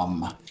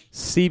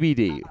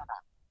CBD.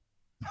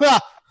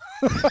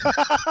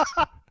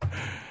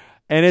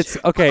 And it's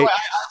okay.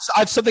 I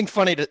have something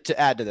funny to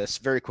add to this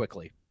very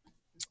quickly.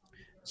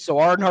 So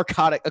our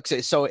narcotic.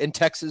 Okay, so in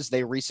Texas,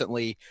 they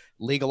recently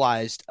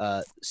legalized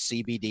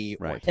CBD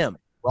or hemp,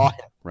 raw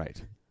hemp.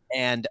 Right.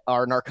 And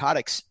our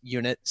narcotics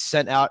unit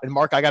sent out. And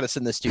Mark, I got to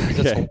send this to you.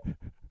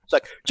 It's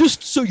like,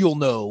 just so you'll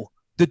know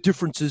the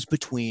differences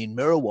between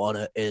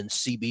marijuana and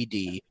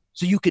CBD,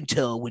 so you can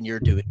tell when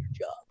you're doing your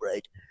job,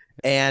 right?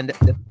 And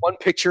one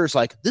picture is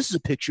like, this is a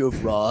picture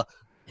of raw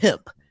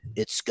hemp.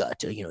 It's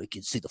got, you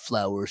can see the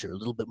flowers are a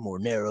little bit more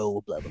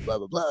narrow, blah, blah, blah,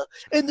 blah, blah.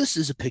 And this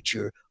is a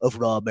picture of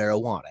raw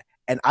marijuana.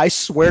 And I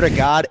swear to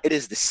God, it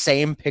is the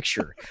same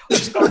picture.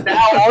 So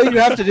now all you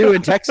have to do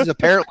in Texas,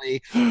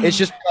 apparently, is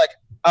just be like,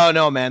 oh,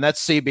 no, man,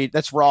 that's CBD,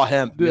 that's raw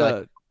hemp. Be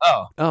like,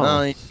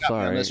 sorry.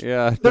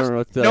 Yeah, there's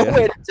no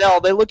way to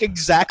tell. They look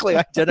exactly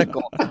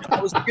identical.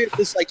 I was looking at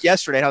this like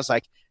yesterday, and I was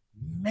like,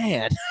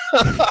 man,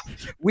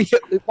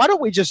 why don't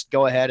we just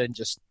go ahead and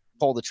just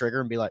pull the trigger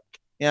and be like,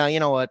 yeah,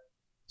 you know what?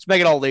 Let's make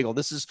it all legal.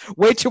 This is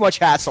way too much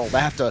hassle to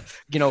have to,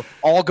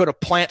 all go to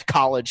plant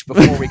college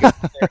before we get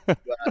there.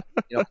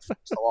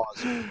 Fix the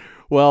laws.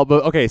 Well,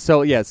 but okay,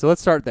 so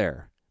let's start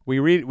there.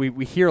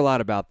 We hear a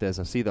lot about this.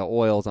 I see the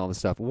oils and all this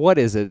stuff. What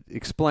is it?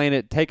 Explain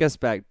it. Take us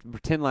back.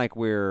 Pretend like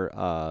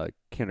we're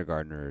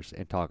kindergartners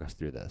and talk us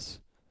through this.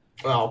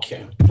 Well,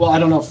 okay. Well, I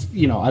don't know if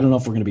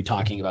we're going to be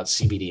talking about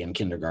CBD in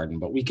kindergarten,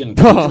 but we can.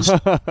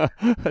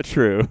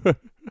 True.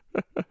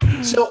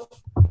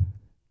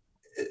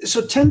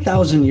 So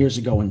 10,000 years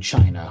ago in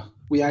China,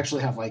 we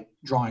actually have like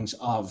drawings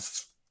of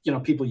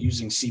people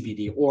using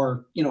CBD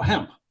or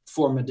hemp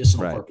for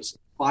medicinal purposes.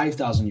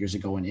 5,000 years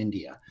ago in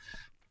India,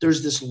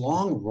 there's this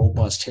long,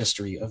 robust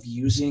history of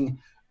using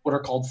what are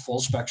called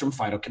full-spectrum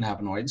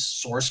phytocannabinoids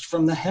sourced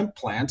from the hemp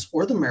plant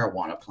or the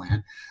marijuana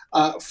plant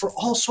for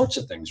all sorts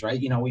of things,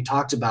 right? We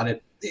talked about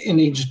it in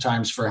ancient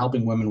times for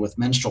helping women with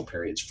menstrual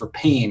periods, for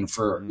pain,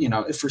 for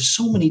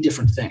so many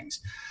different things.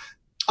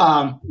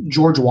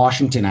 George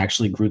Washington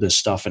actually grew this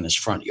stuff in his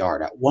front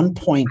yard. At one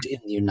point in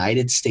the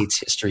United States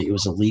history, it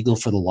was illegal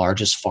for the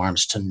largest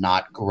farms to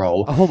not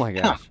grow. Oh my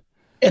gosh.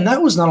 And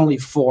that was not only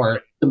for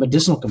the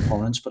medicinal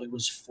components, but it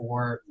was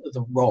for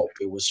the rope.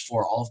 It was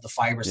for all of the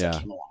fibers that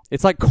came along.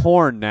 It's like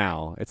corn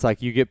now. It's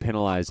like you get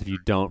penalized if you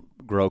don't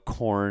grow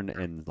corn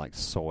and like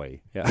soy.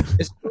 Yeah.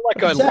 It's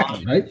like a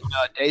line, right?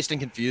 Dazed and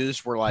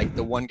Confused, where like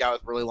the one guy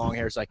with really long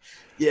hair is like,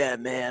 yeah,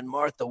 man,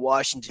 Martha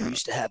Washington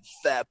used to have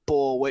a fat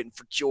bull waiting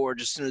for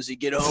George as soon as he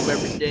get home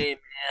every day,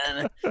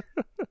 man.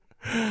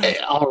 Hey,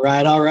 all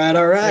right.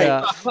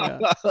 Yeah.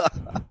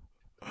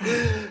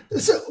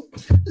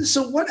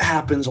 So what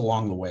happens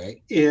along the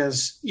way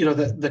is,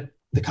 the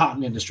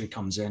cotton industry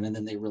comes in, and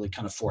then they really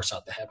kind of force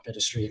out the hemp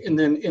industry. And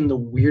then in the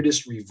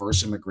weirdest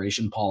reverse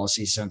immigration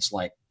policy since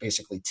like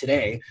basically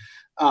today,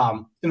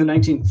 in the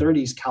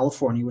 1930s,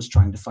 California was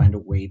trying to find a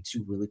way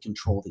to really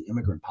control the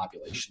immigrant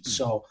population.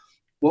 So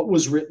what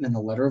was written in the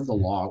letter of the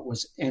law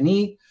was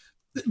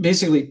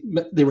basically,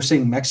 they were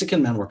saying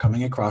Mexican men were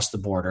coming across the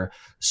border,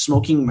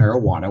 smoking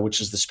marijuana, which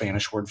is the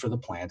Spanish word for the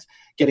plant,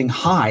 getting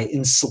high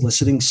and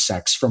soliciting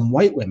sex from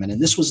white women.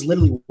 And this was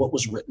literally what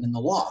was written in the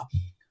law.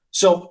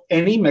 So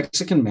any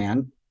Mexican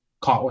man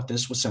caught with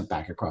this was sent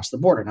back across the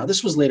border. Now,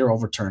 this was later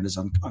overturned as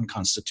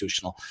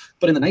unconstitutional.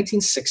 But in the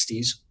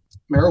 1960s,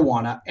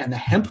 marijuana and the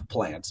hemp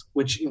plant,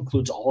 which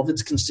includes all of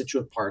its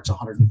constituent parts,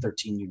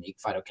 113 unique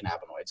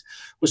phytocannabinoids,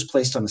 was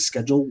placed on the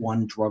Schedule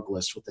 1 drug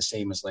list with the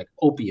same as like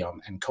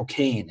opium and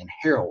cocaine and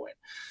heroin.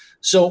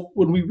 So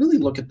when we really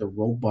look at the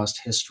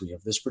robust history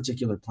of this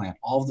particular plant,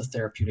 all of the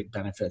therapeutic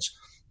benefits,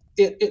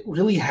 it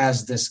really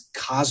has this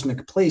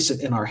cosmic place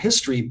in our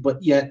history,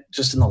 but yet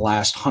just in the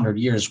last 100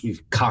 years,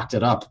 we've cocked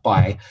it up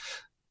by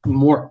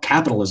more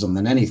capitalism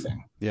than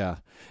anything. Yeah.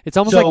 It's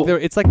almost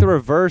like the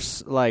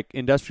reverse like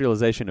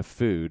industrialization of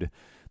food.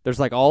 There's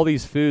like all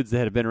these foods that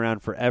had been around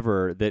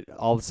forever that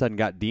all of a sudden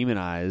got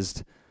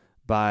demonized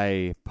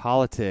by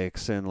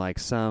politics and like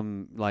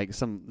some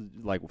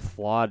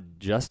flawed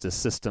justice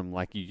system.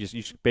 Like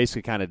you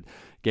basically kind of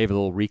gave a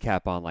little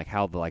recap on like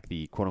how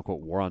the quote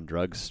unquote war on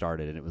drugs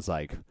started, and it was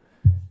like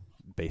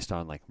based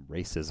on like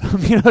racism,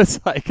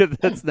 it's like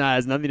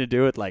has nothing to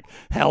do with like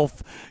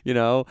health,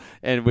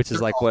 and which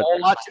is like what a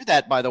whole lot to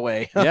that, by the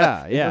way.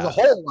 Yeah. There's a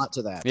whole lot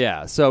to that.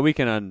 Yeah. So we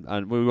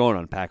can we won't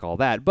unpack all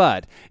that,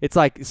 but it's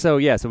like so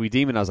we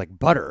demonize like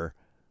butter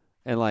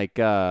and like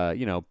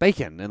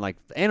bacon and like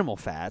animal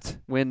fat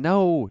when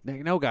no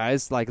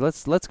guys, like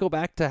let's go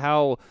back to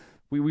how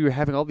we were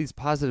having all these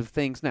positive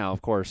things. Now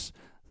of course,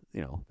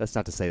 that's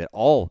not to say that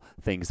all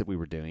things that we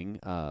were doing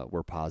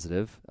were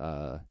positive.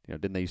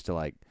 Didn't they used to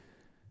like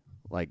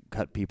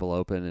cut people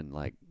open and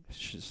like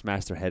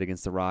smash their head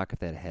against the rock if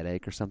they had a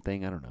headache or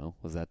something? I don't know.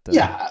 Was that?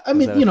 I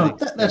mean,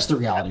 that's the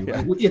reality,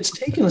 right? It's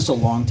taken us a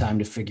long time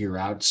to figure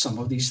out some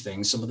of these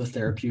things, some of the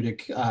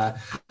therapeutic,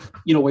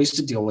 ways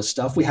to deal with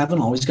stuff. We haven't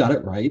always got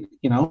it right.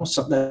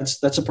 So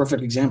that's a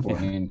perfect example. I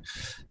mean,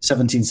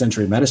 17th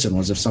century medicine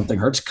was if something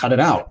hurts, cut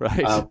it out.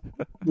 Right.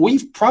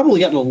 We've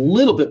probably gotten a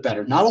little bit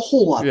better, not a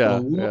whole lot, but a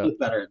little bit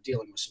better at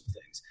dealing with some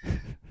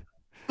things.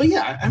 But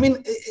yeah, I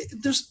mean,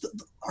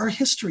 our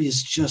history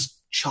is just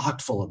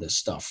chock full of this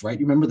stuff, right?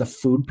 You remember the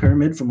food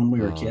pyramid from when we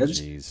were kids?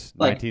 Geez.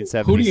 Like,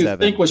 1977. who do you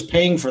think was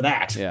paying for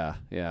that?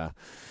 Yeah.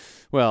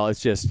 Well,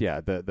 it's just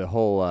the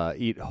whole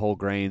eat whole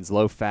grains,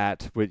 low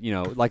fat. With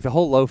like the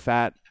whole low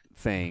fat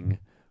thing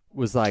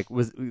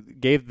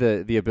gave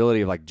the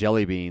ability of like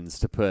jelly beans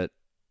to put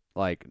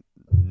like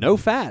no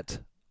fat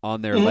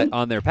on their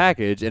on their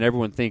package, and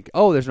everyone think,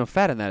 oh, there's no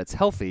fat in that, it's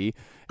healthy.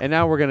 And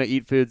now we're gonna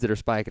eat foods that are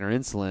spiking our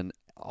insulin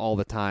all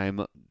the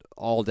time,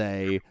 all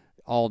day,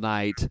 all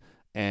night,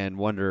 and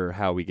wonder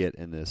how we get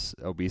in this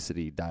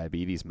obesity,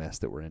 diabetes mess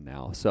that we're in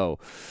now. So,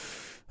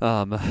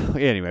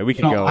 anyway, we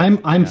can go.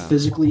 I'm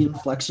physically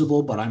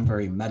inflexible, but I'm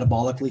very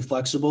metabolically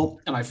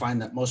flexible, and I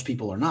find that most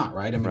people are not.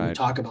 Right? I mean, we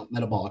talk about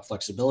metabolic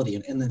flexibility,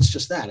 and it's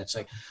just that. It's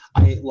like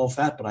I ate low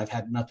fat, but I've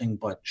had nothing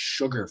but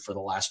sugar for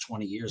the last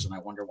 20 years, and I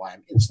wonder why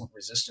I'm insulin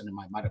resistant and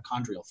my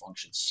mitochondrial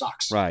function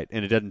sucks. Right,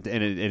 and it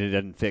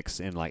doesn't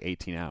fix in like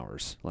 18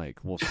 hours. Like,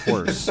 well, of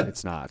course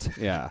it's not.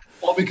 Yeah.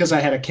 Well, because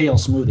I had a kale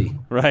smoothie.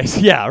 Right.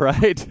 Yeah.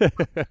 Right.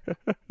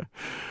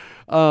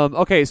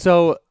 Okay.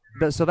 So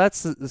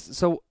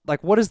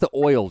like what does the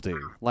oil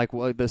do? Like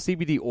the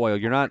CBD oil,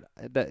 you're not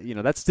that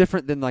that's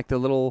different than like the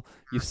little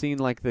you've seen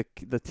like the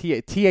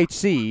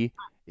THC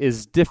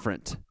is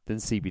different than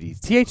CBD.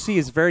 THC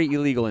is very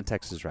illegal in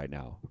Texas right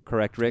now.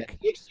 Correct, Rick?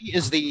 Yeah,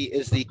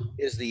 THC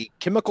is the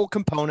chemical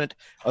component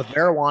of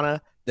marijuana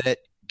that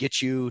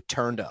gets you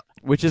turned up.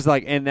 Which is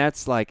like, and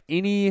that's like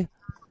any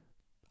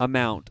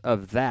amount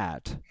of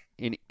that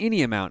in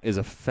any amount is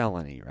a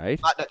felony,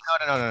 right?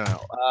 No.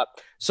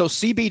 So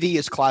CBD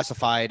is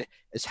classified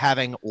as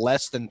having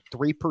less than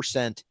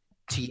 3%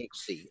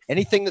 THC.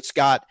 Anything that's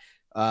got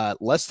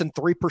less than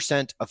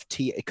 3% of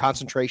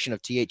concentration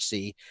of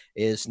THC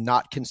is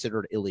not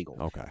considered illegal.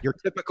 Okay. Your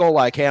typical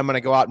like, hey, I'm going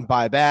to go out and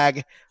buy a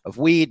bag of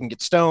weed and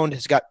get stoned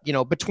has got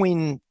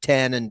between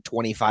 10 and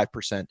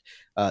 25%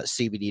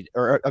 CBD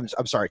or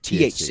I'm sorry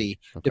THC,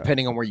 okay,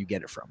 depending on where you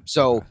get it from.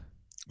 So. Okay.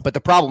 But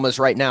the problem is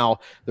right now,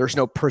 there's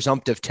no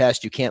presumptive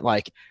test. You can't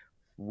like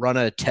run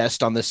a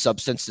test on this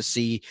substance to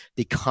see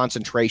the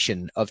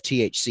concentration of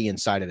THC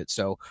inside of it.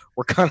 So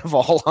we're kind of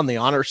all on the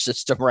honor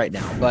system right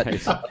now. But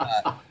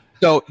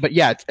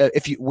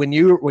when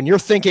you're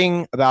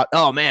thinking about,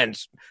 oh man,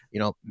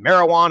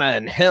 marijuana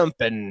and hemp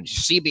and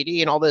CBD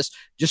and all this,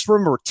 just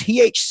remember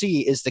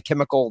THC is the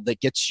chemical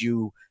that gets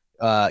you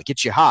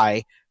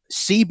high.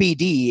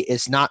 CBD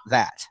is not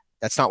that.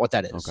 That's not what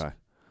that is. Okay.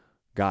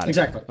 Got it.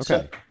 Exactly.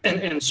 Okay.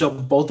 So, so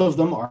both of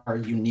them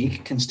are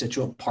unique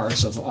constituent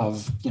parts of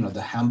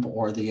the hemp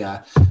or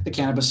the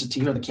cannabis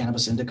sativa, the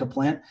cannabis indica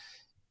plant.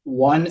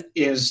 One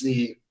is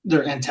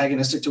they're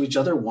antagonistic to each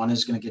other. One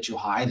is going to get you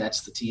high.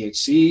 That's the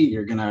THC.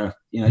 You're gonna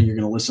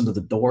listen to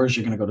the Doors.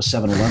 You're gonna go to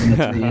 7-Eleven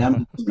at 3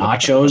 a.m.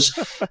 nachos.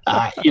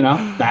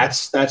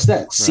 That's that.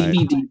 Right.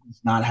 CBD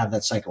does not have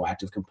that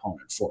psychoactive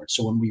component for it.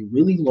 So when we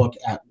really look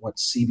at what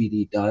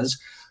CBD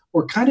does,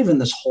 we're kind of in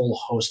this whole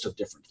host of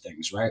different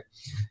things, right?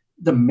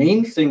 The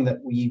main thing that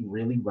we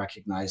really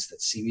recognize that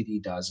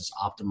CBD does is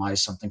optimize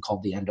something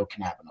called the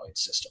endocannabinoid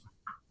system.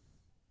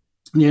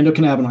 The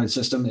endocannabinoid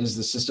system is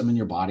the system in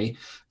your body,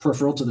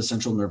 peripheral to the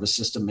central nervous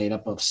system, made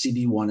up of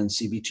CB1 and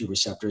CB2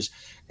 receptors.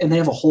 And they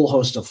have a whole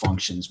host of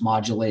functions,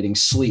 modulating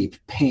sleep,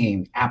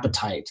 pain,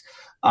 appetite,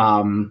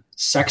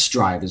 Sex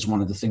drive is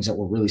one of the things that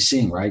we're really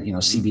seeing, right?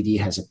 CBD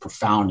has a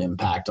profound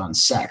impact on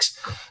sex.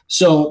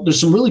 So there's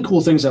some really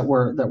cool things that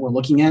we're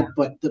looking at,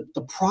 but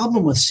the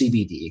problem with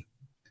CBD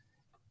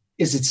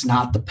is it's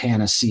not the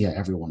panacea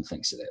everyone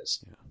thinks it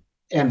is.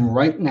 Yeah. And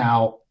right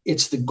now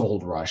it's the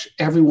gold rush.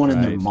 Everyone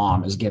and their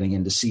mom is getting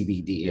into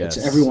CBD. Yes.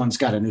 Everyone's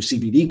got a new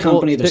CBD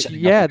company.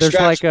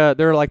 Well,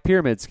 there are like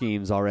pyramid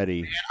schemes already.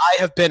 And I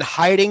have been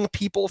hiding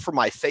people from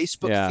my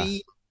Facebook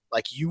feed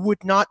like you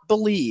would not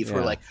believe. Who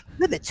are like,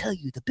 let me tell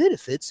you the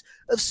benefits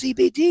of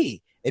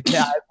CBD. I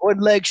have one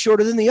leg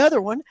shorter than the other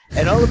one,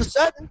 and all of a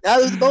sudden, now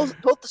they're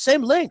both the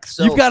same length.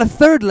 So you've got a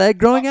third leg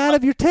growing out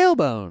of your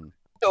tailbone.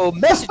 So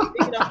message me,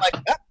 and I'm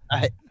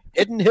like,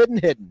 hidden.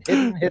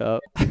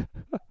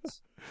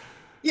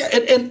 Yeah,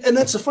 and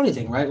that's the funny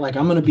thing, right? Like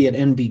I'm going to be at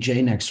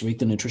NBJ next week,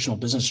 the Nutritional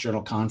Business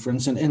Journal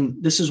Conference,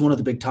 and this is one of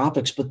the big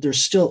topics, but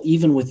there's still,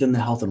 even within the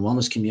health and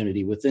wellness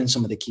community, within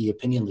some of the key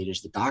opinion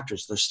leaders, the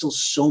doctors, there's still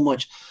so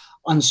much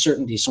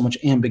uncertainty, so much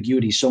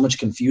ambiguity, so much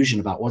confusion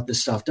about what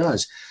this stuff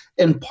does.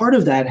 And part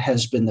of that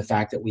has been the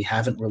fact that we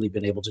haven't really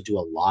been able to do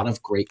a lot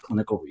of great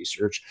clinical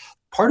research.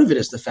 Part of it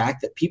is the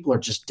fact that people are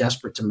just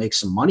desperate to make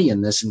some money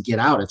in this and get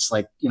out. It's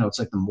like, it's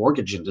like the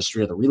mortgage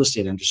industry or the real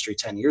estate industry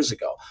 10 years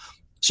ago.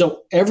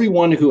 So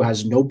everyone who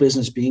has no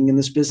business being in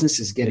this business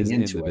is getting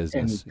into it.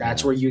 Business, and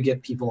that's where you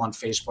get people on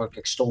Facebook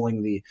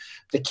extolling the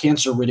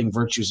cancer-ridding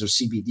virtues of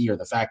CBD, or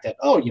the fact that,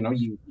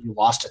 you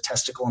lost a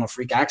testicle in a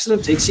freak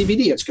accident, take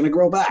CBD, it's going to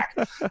grow back.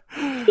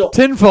 So,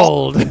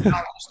 tenfold. Just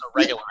a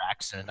regular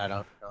accident, I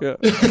don't know.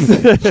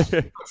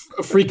 Yeah.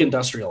 A freak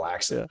industrial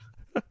accident.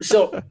 Yeah.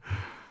 So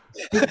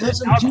I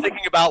was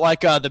thinking about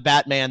like the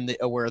Batman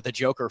where the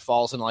Joker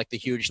falls in like the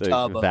huge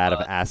tub of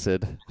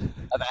acid.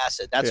 Of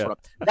acid.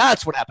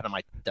 That's what happened to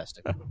my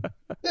testicle.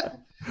 Yeah.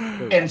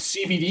 And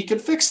CBD can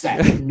fix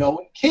that. No,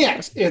 it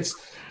can't.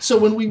 So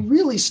when we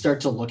really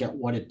start to look at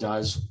what it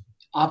does,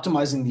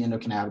 optimizing the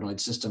endocannabinoid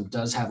system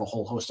does have a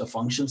whole host of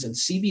functions, and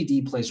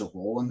CBD plays a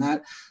role in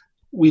that.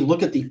 We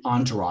look at the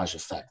entourage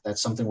effect.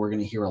 That's something we're going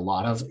to hear a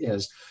lot of,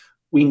 is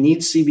we need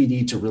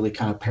CBD to really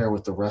kind of pair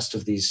with the rest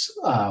of these,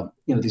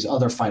 these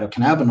other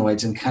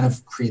phytocannabinoids and kind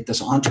of create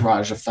this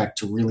entourage effect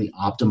to really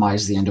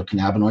optimize the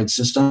endocannabinoid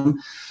system.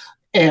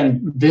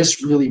 And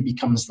this really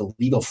becomes the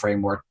legal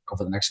framework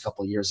over the next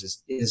couple of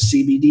years. Is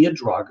CBD a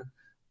drug,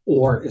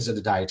 or is it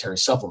a dietary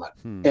supplement?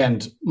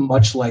 And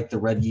much like the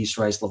red yeast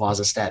rice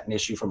levazastatin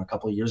issue from a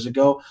couple of years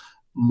ago,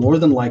 more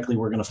than likely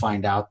we're going to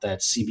find out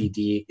that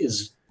CBD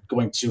is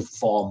going to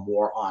fall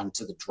more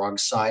onto the drug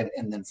side,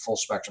 and then full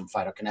spectrum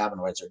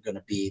phytocannabinoids are going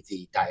to be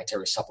the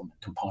dietary supplement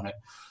component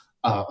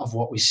of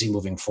what we see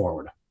moving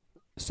forward.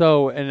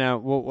 So, and now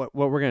what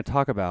we're going to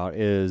talk about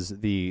is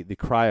the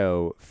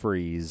cryo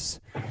freeze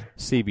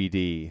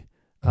CBD.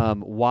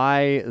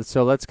 Why?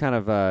 So let's kind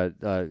of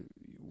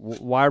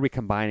why are we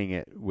combining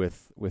it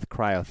with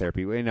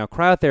cryotherapy? Now,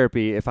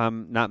 cryotherapy, if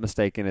I'm not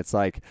mistaken, it's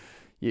like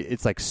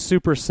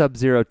super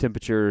sub-zero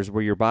temperatures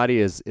where your body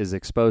is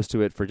exposed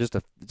to it for just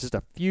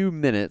a few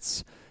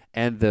minutes,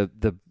 and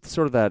the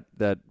sort of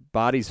that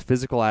body's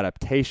physical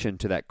adaptation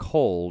to that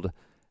cold,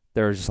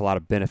 there's just a lot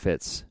of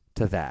benefits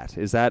to that.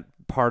 Is that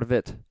part of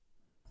it?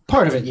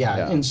 Part of it,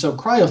 yeah. And so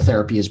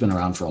cryotherapy has been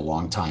around for a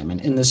long time,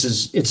 and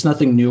it's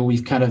nothing new.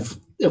 We've kind of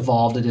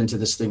evolved it into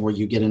this thing where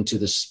you get into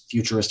this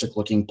futuristic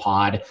looking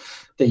pod.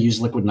 They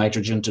use liquid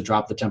nitrogen to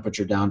drop the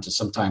temperature down to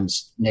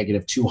sometimes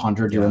negative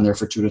 200. You're in there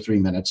for 2 to 3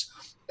 minutes.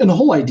 And the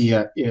whole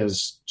idea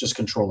is just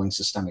controlling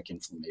systemic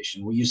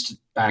inflammation. We used to,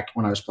 back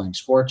when I was playing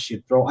sports,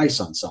 you'd throw ice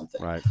on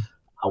something. Right.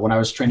 When I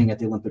was training at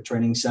the Olympic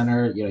Training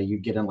Center,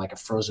 you'd get in like a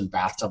frozen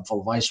bathtub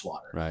full of ice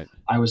water. Right.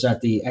 I was at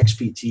the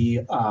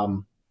XPT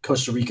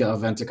Costa Rica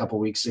event a couple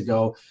of weeks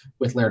ago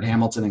with Laird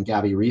Hamilton and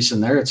Gabby Reese,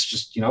 and there it's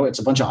just, it's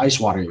a bunch of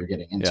ice water you're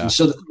getting into. Yeah.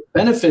 So the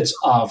benefits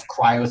of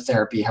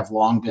cryotherapy have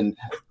long been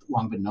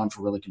known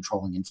for really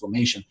controlling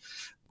inflammation.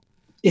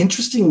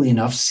 Interestingly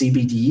enough,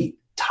 CBD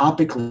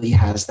topically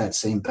has that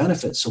same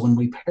benefit. So when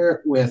we pair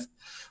it with,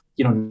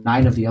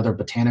 9 of the other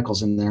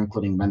botanicals in there,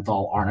 including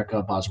menthol,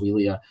 arnica,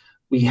 boswellia,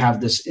 we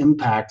have this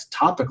impact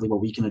topically where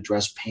we can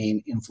address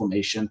pain,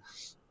 inflammation.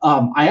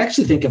 I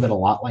actually think of it a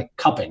lot like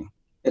cupping.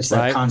 It's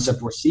that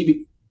concept where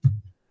CBD.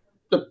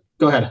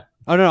 Go ahead.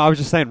 Oh no, I was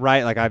just saying,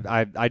 right? Like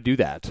I do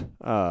that.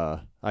 I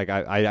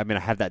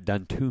have that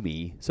done to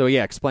me. So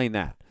yeah, explain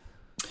that.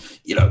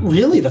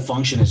 Really the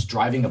function is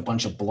driving a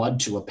bunch of blood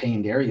to a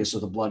pained area so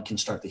the blood can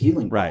start the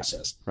healing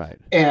process. Right.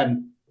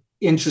 And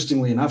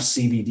interestingly enough,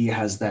 CBD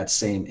has that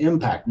same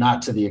impact,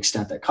 not to the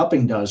extent that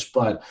cupping does,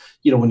 but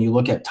when you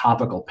look at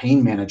topical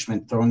pain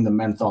management, throwing the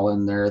menthol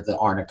in there, the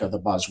arnica, the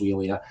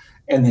boswellia,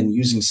 and then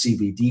using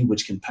CBD,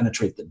 which can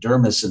penetrate the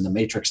dermis and the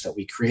matrix that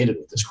we created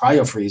with this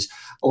cryofreeze,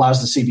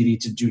 allows the CBD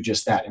to do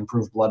just that,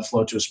 improve blood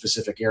flow to a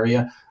specific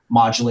area,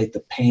 modulate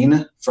the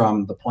pain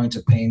from the point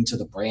of pain to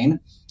the brain.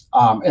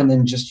 And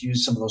then just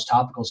use some of those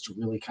topicals to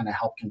really kind of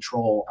help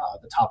control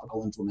the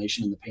topical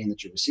inflammation and the pain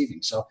that you're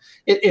receiving. So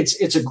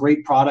it's a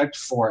great product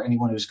for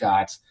anyone who's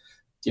got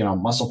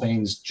muscle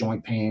pains,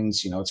 joint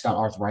pains. It's got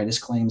arthritis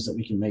claims that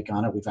we can make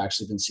on it. We've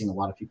actually been seeing a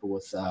lot of people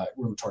with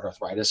rheumatoid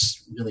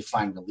arthritis really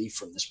find relief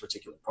from this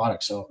particular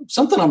product. So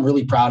something I'm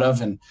really proud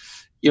of. And,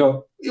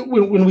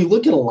 when we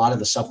look at a lot of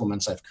the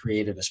supplements I've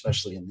created,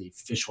 especially in the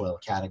fish oil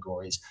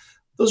categories,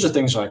 those are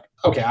things like,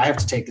 okay, I have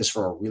to take this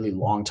for a really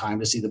long time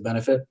to see the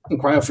benefit.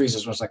 And CryoFreeze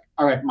is just like,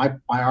 all right, my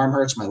arm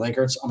hurts, my leg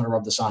hurts. I'm going to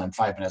rub this on, and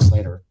 5 minutes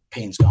later,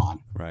 pain's gone.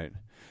 Right.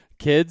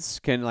 Kids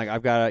can, like,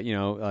 I've got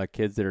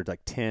kids that are like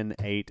 10,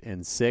 8,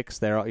 and 6.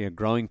 They're all,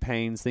 growing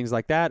pains, things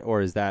like that,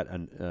 or is that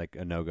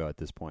a no-go at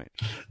this point?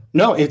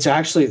 No,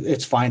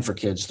 it's fine for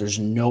kids. There's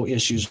no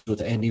issues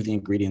with any of the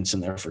ingredients in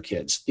there for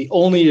kids. The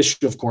only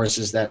issue, of course,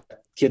 is that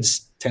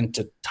kids tend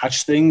to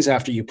touch things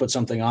after you put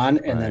something on,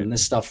 and then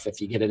this stuff,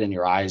 if you get it in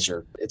your eyes,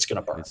 it's going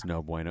to burn. It's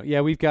no bueno.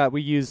 Yeah,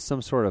 we use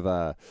some sort of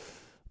a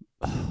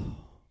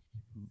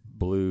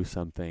blue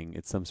something.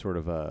 It's some sort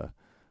of a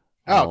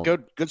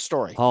good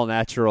story. All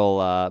natural,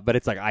 but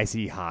it's like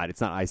icy hot.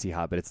 It's not icy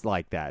hot, but it's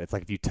like that. It's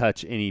like if you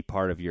touch any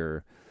part of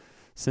your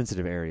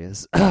sensitive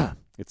areas,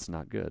 it's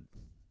not good.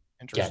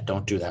 Yeah,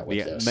 don't do that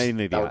with this.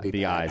 Mainly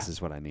the eyes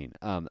is what I mean.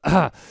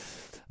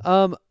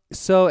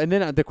 So, and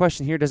then the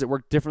question here, does it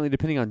work differently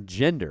depending on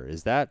gender?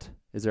 Is there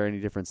any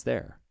difference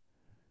there?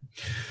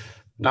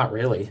 Not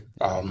really.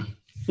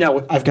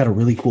 Now, I've got a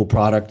really cool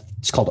product.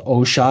 It's called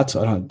O-Shot.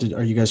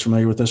 Are you guys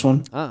familiar with this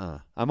one?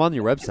 I'm on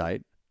your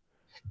website.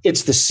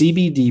 It's the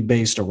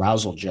CBD-based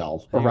arousal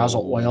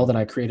oil that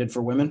I created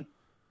for women.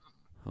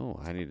 Oh,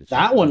 I need to check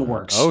that one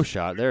works.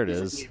 O-Shot, there it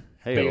is.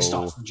 Based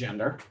off of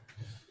gender.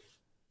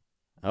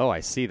 Oh,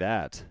 I see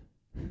that.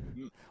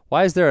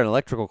 Why is there an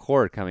electrical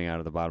cord coming out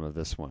of the bottom of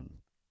this one?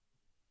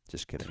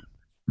 Just kidding.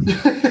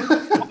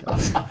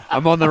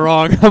 I'm on the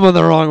wrong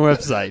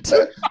website.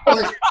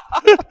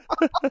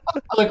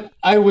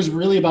 I was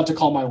really about to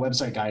call my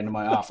website guy into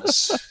my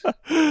office.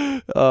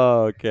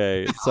 Oh,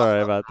 okay.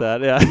 Sorry about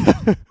that. Yeah.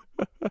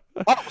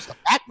 I thought it was the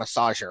back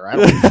massager.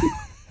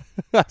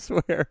 I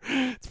swear.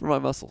 It's for my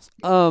muscles.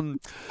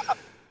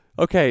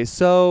 Okay,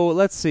 so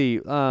let's see.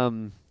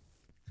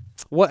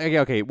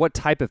 What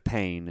type of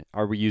pain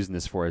are we using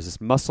this for? Is this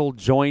muscle,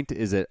 joint?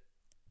 Is it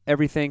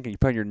everything? Can you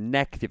put on your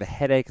neck? Do you have a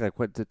headache?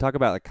 Talk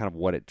about kind of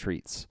what it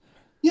treats.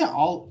 Yeah,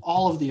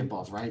 all of the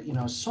above, right?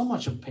 So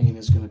much of pain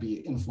is going to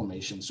be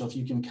inflammation. So if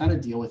you can kind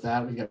of deal with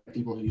that, we got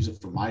people who use it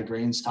for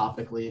migraines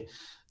topically.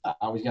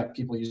 We've got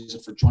people who use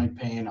it for joint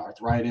pain,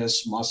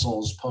 arthritis,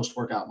 muscles,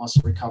 post-workout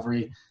muscle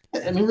recovery.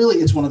 I mean, really,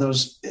 it's one of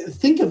those.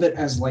 Think of it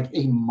as like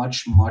a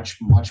much, much,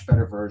 much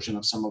better version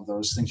of some of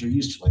those things you're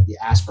used to, like the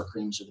Asper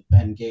creams or the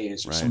Ben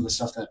Gaze or some of the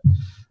stuff that,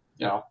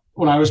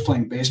 when I was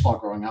playing baseball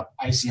growing up,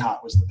 icy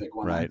hot was the big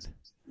one. Right.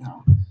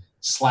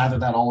 Slather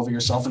that all over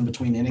yourself in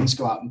between innings,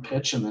 go out and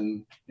pitch, and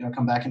then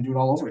come back and do it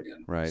all over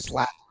again. Right.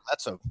 Slather.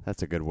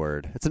 That's a good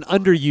word. It's an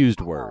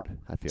underused word,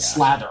 I feel.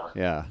 Slather.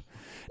 Yeah.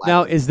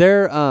 Now, is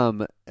there?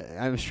 I'm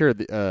sure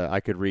I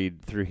could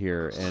read through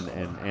here and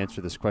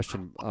answer this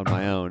question on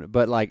my own.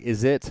 But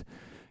is it?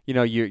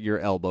 Your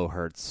elbow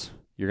hurts.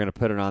 You're going to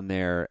put it on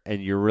there,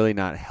 and you're really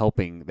not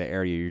helping the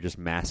area. You're just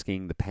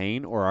masking the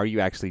pain, or are you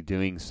actually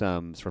doing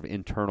some sort of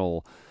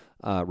internal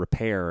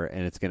repair,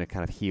 and it's going to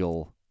kind of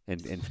heal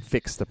and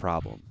fix the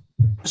problem?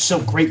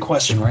 So great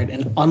question, right?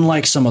 And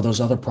unlike some of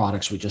those other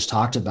products we just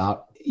talked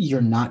about,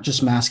 you're not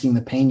just masking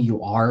the pain.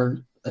 You are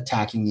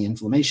attacking the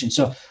inflammation.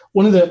 So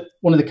one of the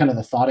kind of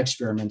the thought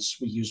experiments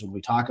we use when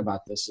we talk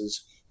about this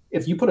is,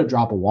 if you put a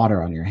drop of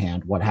water on your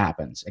hand, what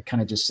happens? It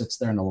kind of just sits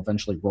there and it'll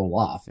eventually roll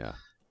off. Yeah.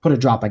 Put a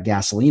drop of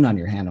gasoline on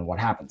your hand, and what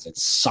happens? It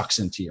sucks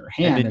into your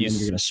hand, and then you're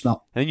going to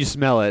smell. And then you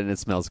smell it, and it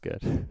smells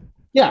good.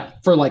 Yeah,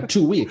 for like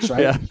 2 weeks,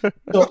 right?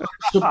 Yeah.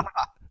 So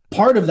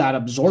part of that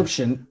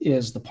absorption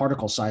is the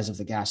particle size of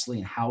the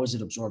gasoline. How is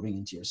it absorbing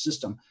into your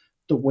system?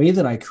 The way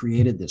that I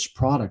created this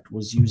product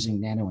was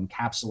using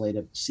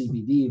nano-encapsulated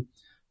CBD.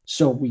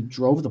 So we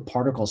drove the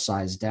particle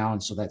size down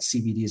so that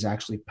CBD is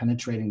actually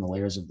penetrating the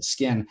layers of the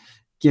skin,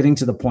 getting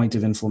to the point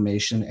of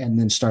inflammation, and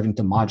then starting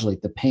to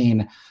modulate the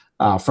pain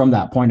from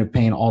that point of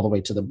pain all the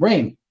way to the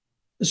brain.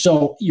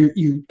 So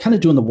you're kind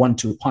of doing the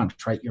 1-2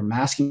 punch, right? You're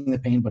masking the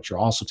pain, but you're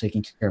also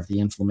taking care of the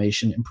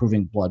inflammation,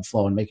 improving blood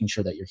flow, and making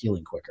sure that you're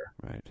healing quicker.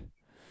 Right.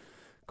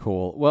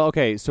 Cool. Well,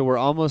 okay, so we're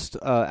almost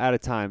out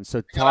of time. So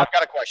I've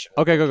got a question.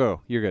 Okay,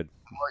 go. You're good.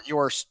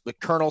 You're the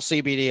Colonel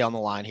CBD on the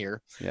line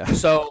here. Yeah.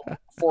 So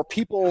for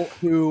people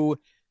who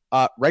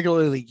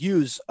regularly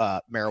use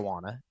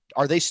marijuana,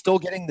 are they still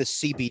getting the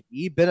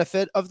CBD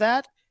benefit of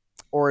that?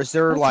 Or is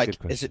there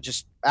is it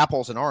just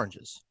apples and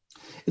oranges?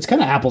 It's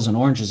kind of apples and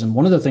oranges. And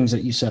one of the things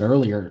that you said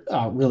earlier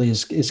really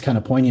is kind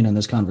of poignant in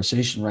this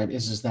conversation, right?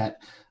 Is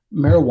that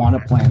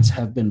marijuana plants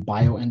have been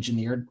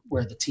bioengineered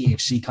where the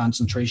THC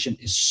concentration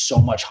is so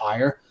much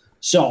higher.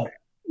 So,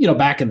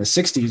 back in the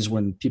 60s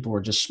when people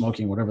were just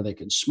smoking whatever they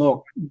could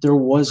smoke, there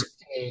was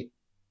a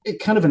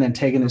kind of an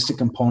antagonistic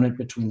component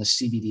between the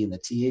CBD and the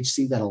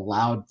THC that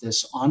allowed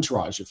this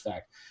entourage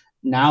effect.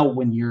 Now,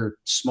 when you're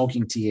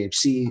smoking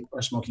THC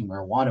or smoking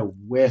marijuana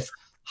with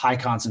high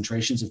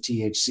concentrations of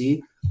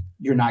THC,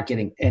 you're not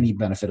getting any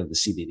benefit of the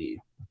CBD.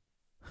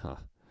 Huh.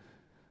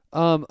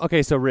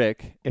 Okay, so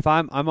Rick, if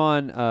I'm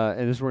on,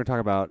 and this is what we're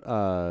going to talk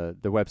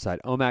about, the website,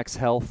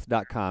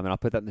 omaxhealth.com, and I'll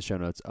put that in the show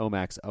notes,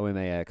 Omax,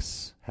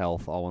 O-M-A-X,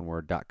 health, all one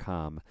word,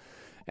 .com,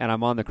 and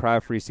I'm on the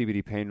cryo-free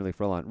CBD pain relief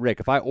roll-on. Rick,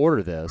 if I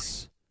order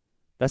this,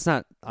 that's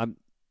not, I'm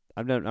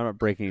not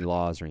breaking any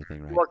laws or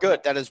anything, right? We're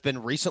good. That has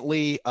been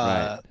recently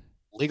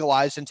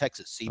legalized in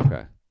Texas. See?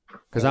 Okay.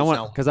 Because I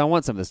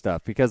want some of this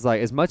stuff, because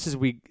like as much as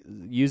we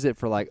use it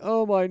for like,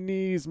 oh, my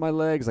knees, my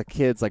legs, like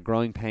kids, like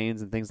growing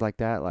pains and things like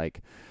that,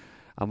 like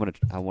I want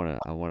a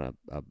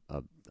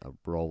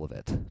roll of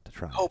it to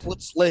try. Oh,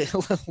 let's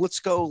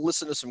go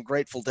listen to some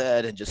Grateful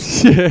Dead and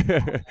just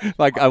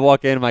like I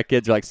walk in, and my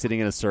kids are like sitting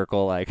in a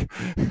circle, like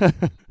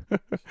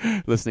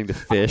listening to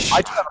Fish.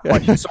 I do have a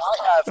question. So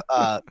I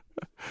have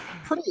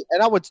pretty,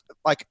 and I would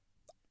like,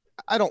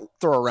 I don't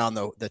throw around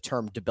the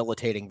term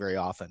debilitating very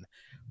often,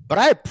 but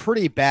I had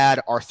pretty bad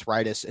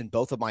arthritis in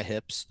both of my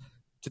hips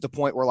to the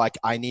point where like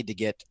I need to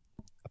get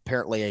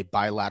apparently a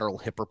bilateral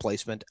hip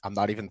replacement. I'm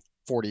not even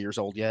 40 years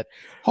old yet.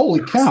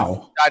 Holy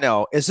cow. I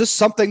know. Is this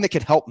something that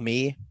could help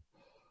me?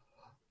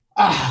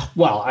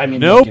 Well, I mean,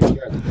 nope.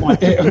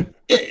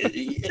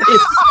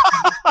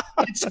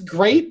 It's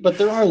great, but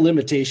there are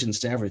limitations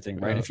to everything,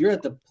 right? If you're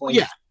at the point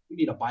you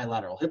need a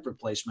bilateral hip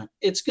replacement,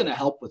 it's going to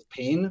help with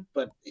pain,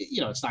 but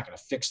it's not going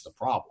to fix the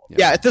problem.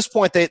 Yeah, at this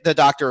point, the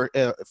doctor,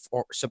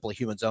 or Simply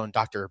Human's own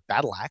Dr.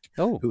 Badalak,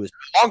 who is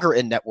no longer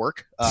in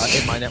network,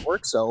 in my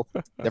network, so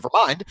never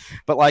mind.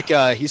 But like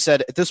he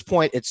said, at this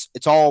point, it's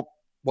all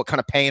what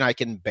kind of pain I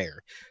can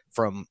bear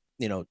from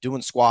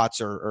doing squats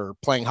or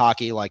playing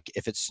hockey. Like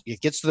if it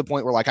gets to the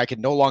point where like I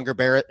can no longer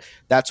bear it,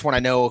 that's when I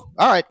know,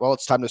 all right, well,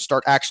 it's time to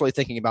start actually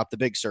thinking about the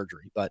big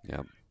surgery. But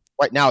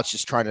right now it's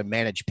just trying to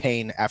manage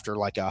pain after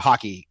like a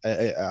hockey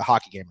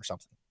game or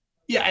something.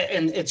 Yeah,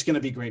 and it's going to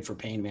be great for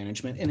pain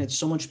management, and it's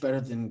so much better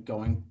than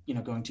going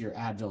to your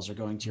Advils or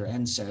going to your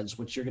NSAIDs,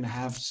 which you're going to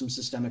have some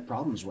systemic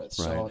problems with.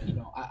 Right. So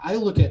I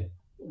look at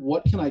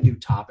what can I do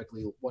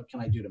topically, what can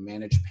I do to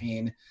manage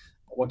pain.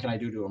 What can I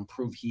do to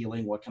improve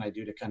healing? What can I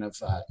do to kind of,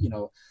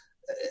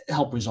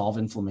 help resolve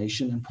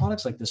inflammation? And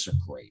products like this are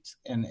great.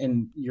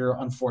 And you're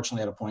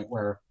unfortunately at a point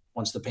where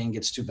once the pain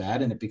gets too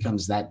bad and it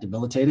becomes that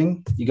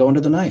debilitating, you go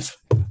into the knife.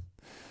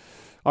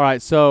 All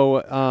right. So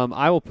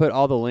I will put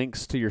all the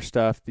links to your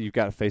stuff. You've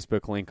got a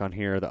Facebook link on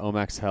here, the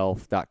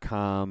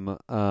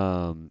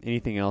omaxhealth.com.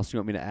 Anything else you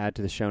want me to add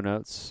to the show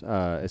notes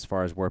as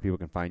far as where people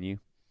can find you?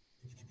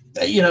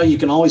 You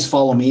can always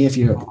follow me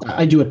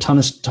I do a ton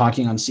of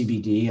talking on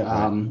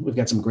CBD. We've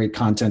got some great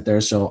content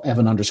there. So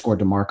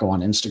Evan_DeMarco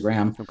on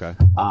Instagram. Okay.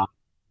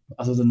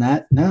 Other than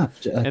that,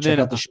 check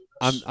out the show.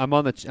 I'm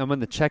on the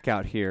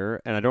checkout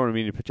here, and I don't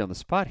mean to put you on the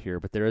spot here,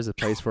 but there is a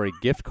place for a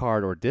gift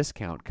card or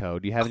discount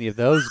code. Do you have any of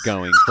those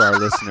going for our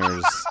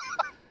listeners?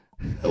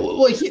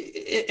 Well,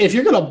 if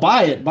you're going to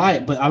buy it,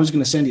 but I was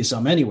going to send you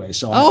some anyway.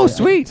 So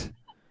sweet.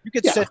 You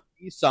could send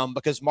me some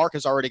because Mark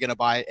is already going to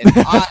buy it. And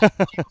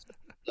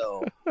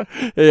So.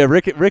 Yeah,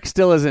 Rick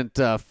still isn't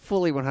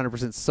fully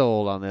 100%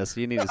 sold on this.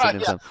 You need to send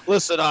him some.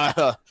 Listen,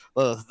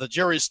 the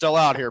jury's still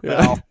out here,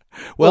 pal.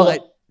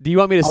 Well, do you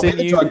want me to send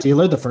you? You? Drug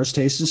dealer, the first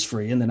taste is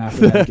free, and then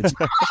after that, it gets.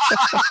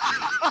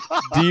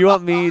 Do you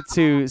want me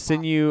to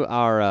send you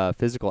our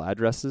physical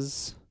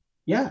addresses?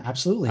 Yeah,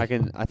 absolutely. I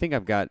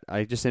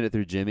just sent it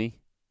through Jimmy.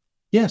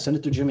 Yeah, send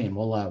it through Jimmy, and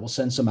we'll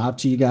send some out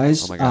to you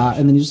guys. Oh my gosh.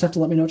 And then you just have to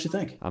let me know what you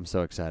think. I'm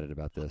so excited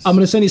about this. I'm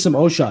going to send you some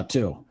O-Shot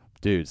too.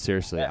 Dude,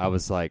 seriously, I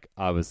was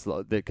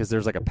because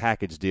there's like a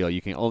package deal.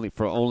 You can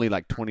only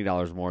like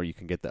 $20 more, you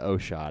can get the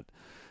O-Shot,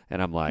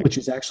 and I'm like, which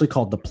is actually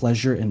called the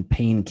Pleasure and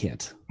Pain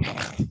Kit.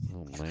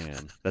 Oh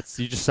man,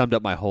 you just summed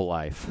up my whole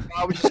life.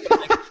 I was just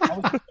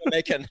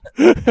making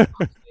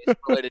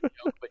related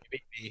joke, but you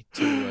beat me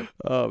to it.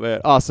 Oh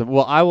man, awesome.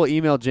 Well, I will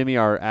email Jimmy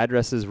our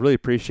addresses. Really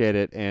appreciate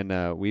it,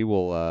 and we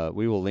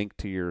will link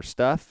to your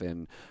stuff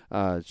and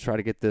try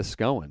to get this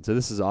going. So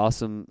this is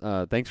awesome.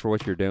 Thanks for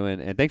what you're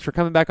doing, and thanks for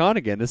coming back on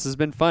again. This has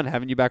been fun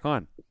having you back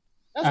on.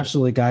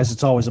 Absolutely, guys.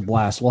 It's always a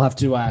blast. We'll have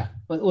to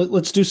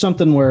let's do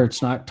something where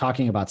it's not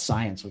talking about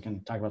science. We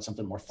can talk about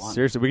something more fun.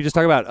 Seriously, we can just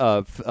talk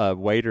about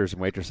waiters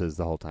and waitresses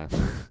the whole time.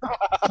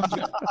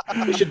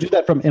 We should do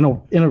that from in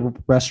a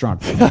restaurant.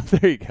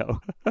 There you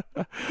go.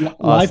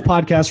 Live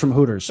podcast from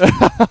Hooters.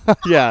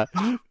 Yeah,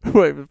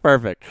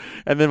 perfect.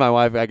 And then my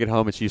wife, I get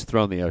home and she's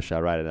thrown the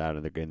O-Shot right out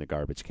in the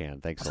garbage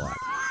can. Thanks a lot.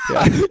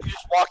 Yeah. You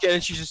just walk in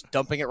and she's just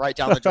dumping it right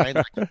down the drain.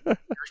 Like, here's your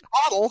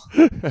bottle.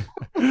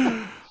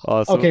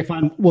 Awesome. Okay,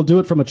 fine. We'll do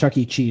it from a Chuck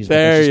E. Cheese.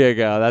 There you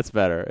go. That's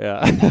better.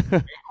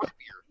 Yeah.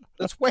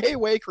 That's way,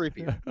 way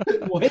creepier.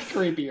 Way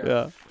creepier.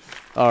 Yeah.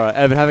 All right,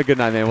 Evan, have a good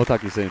night, man. We'll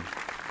talk to you soon.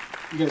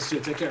 You guys too.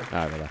 Take care.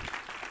 All right, bye-bye.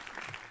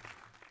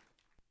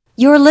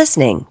 You're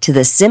listening to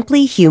the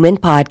Simply Human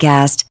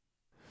podcast.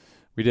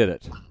 We did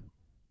it.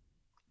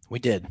 We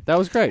did. That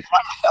was great.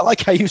 I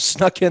like how you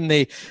snuck in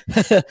the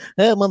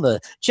I'm on the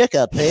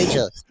checkout page.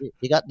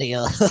 You got the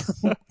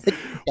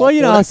well,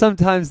 you know,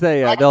 sometimes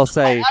they'll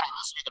say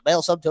to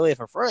mail some to you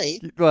for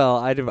free. Well,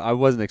 I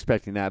wasn't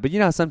expecting that, but you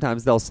know,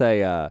 sometimes they'll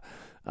say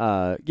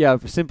Yeah,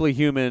 for Simply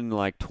Human,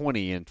 like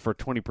 20, and for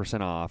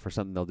 20% off or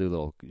something, they'll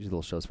do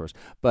little shows for us.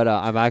 But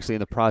I'm actually in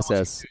the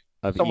process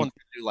of someone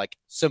could do like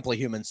Simply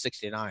Human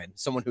 69.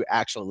 Someone who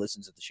actually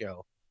listens to the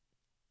show.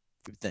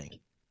 Good thing.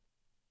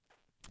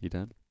 You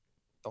done?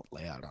 Don't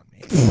lay out on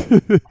me.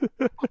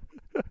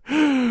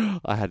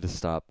 I had to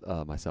stop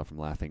myself from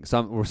laughing.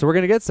 So we're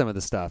gonna get some of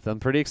the stuff. I'm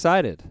pretty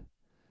excited.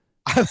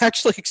 I'm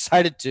actually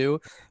excited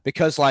too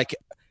because like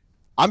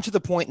I'm to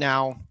the point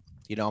now.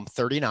 You know, I'm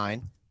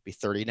 39. Be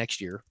 30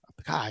 next year.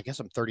 God, I guess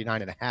I'm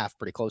 39 and a half,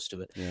 pretty close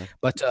to it. Yeah.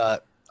 But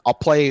I'll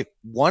play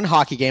one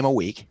hockey game a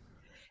week,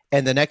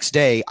 and the next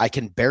day I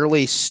can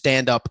barely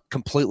stand up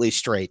completely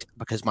straight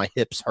because my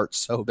hips hurt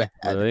so bad.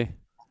 Really?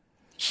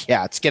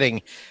 Yeah, it's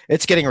getting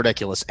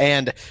ridiculous.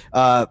 And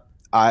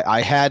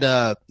I had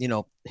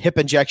hip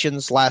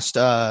injections last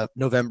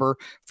November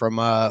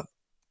from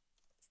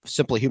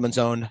Simply Human's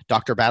own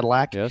Dr.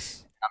 Badalak.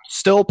 Yes. I'm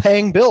still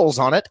paying bills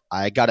on it.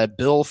 I got a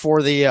bill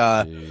for the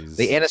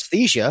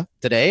anesthesia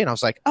today, and I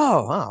was like,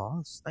 oh,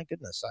 wow, thank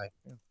goodness.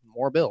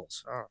 More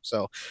bills.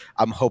 So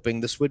I'm hoping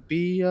this would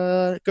be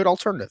a good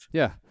alternative.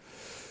 Yeah.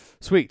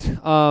 Sweet.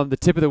 The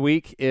tip of the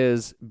week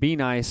is be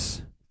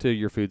nice to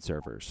your food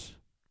servers.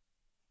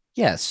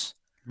 Yes.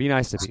 Be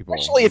nice to people.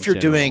 Especially if you're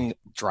doing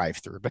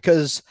drive-through,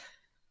 because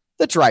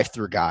the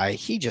drive-through guy,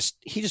 he just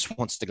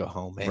wants to go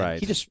home, man. Right.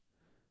 He just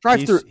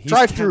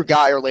drive-through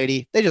guy or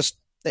lady,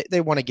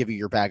 they want to give you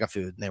your bag of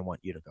food and they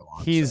want you to go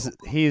on.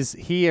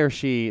 He or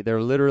she,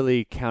 they're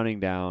literally counting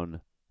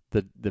down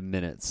the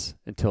minutes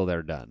until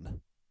they're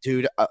done.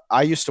 Dude,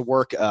 I used to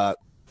work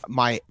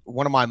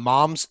one of my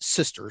mom's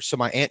sisters, so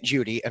my Aunt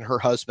Judy and her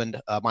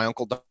husband, my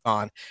Uncle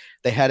Don,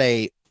 they had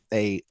a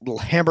little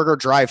hamburger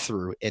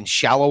drive-through in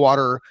shallow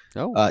water.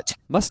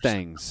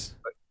 Mustangs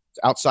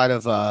outside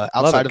of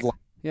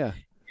yeah.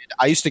 And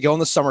I used to go in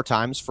the summer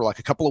times for like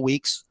a couple of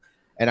weeks,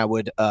 and I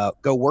would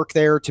go work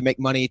there to make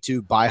money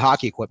to buy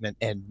hockey equipment.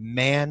 And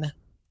man,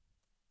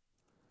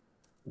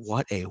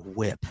 what a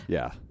whip!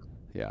 Yeah.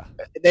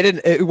 They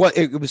didn't. It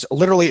was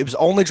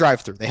only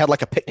drive-through. They had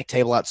like a picnic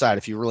table outside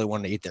if you really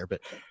wanted to eat there.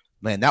 But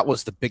man, that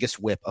was the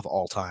biggest whip of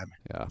all time.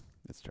 Yeah,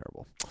 it's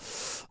terrible.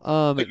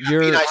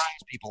 You're nice to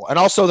these people, and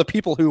also the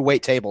people who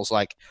wait tables.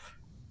 Like,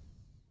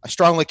 I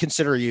strongly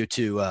consider you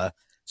to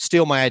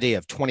steal my idea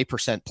of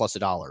 20% plus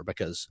 $1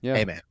 because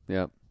hey, man,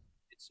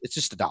 it's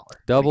just $1.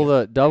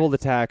 Double the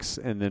tax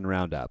and then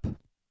round up.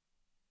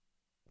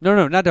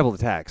 No, not double the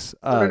tax.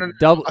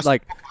 Double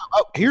like.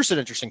 Oh, here's an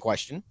interesting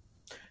question.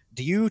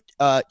 Do you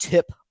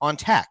tip on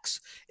tax?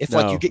 If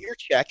like you get your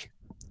check,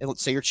 and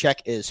let's say your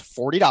check is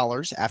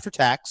 $40 after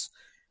tax,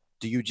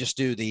 do you just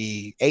do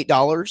the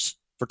 $8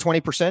 for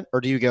 20%, or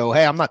do you go,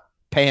 hey, I'm not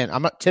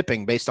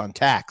tipping based on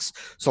tax,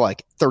 so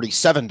like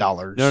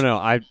 $37? No,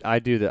 I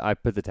do that. I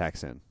put the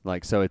tax in,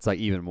 like, so it's like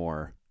even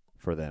more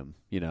for them.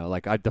 You know,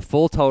 like the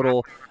full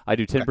total, I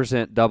do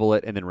 10%, double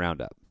it, and then round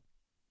up.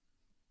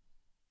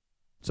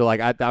 So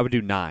like I would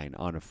do 9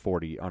 on a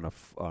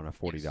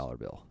 $40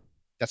 bill.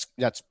 That's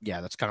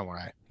kind of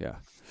what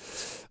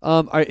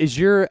is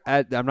your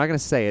I'm not going to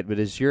say it, but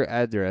is your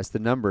address, the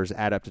numbers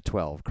add up to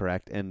 12,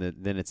 correct? And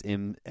then it's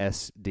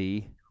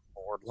MSD.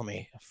 Lord, let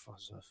me.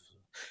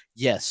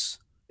 Yes,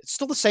 it's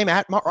still the same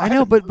I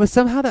know, but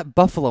somehow that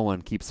Buffalo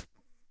one keeps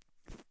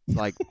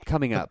like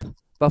coming up.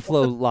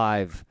 Buffalo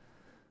Live,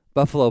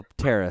 Buffalo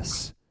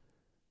Terrace,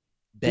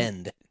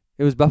 Bend.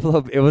 It was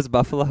Buffalo. It was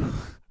Buffalo.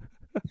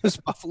 It was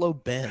Buffalo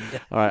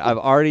Bend. All right, I've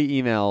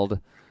already emailed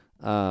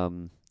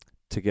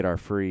to get our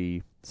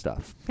free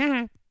stuff.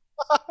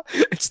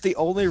 It's the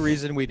only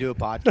reason we do a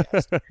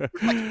podcast.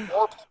 Like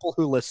more people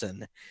who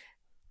listen.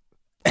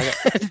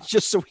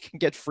 Just so we can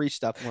get free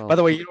stuff. Well, by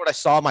the way, you know what I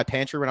saw in my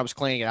pantry when I was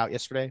cleaning it out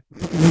yesterday?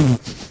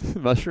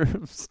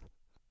 Mushrooms?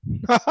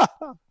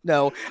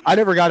 No, I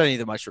never got any of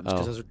the mushrooms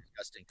because those are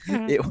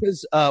disgusting. It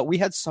was we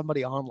had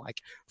somebody on like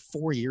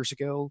 4 years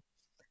ago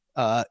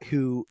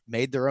who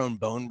made their own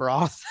bone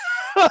broth.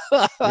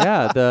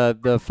 Yeah,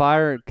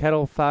 the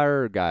kettle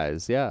fire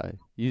guys. Yeah,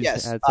 you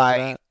had some of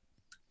that?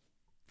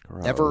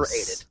 Never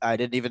ate it. I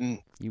didn't even.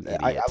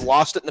 I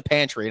lost it in the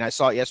pantry, and I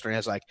saw it yesterday. And I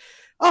was like,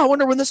 "Oh, I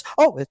wonder when this."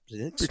 Oh, it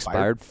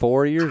expired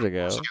 4 years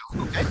ago.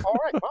 Okay, all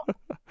right. Well,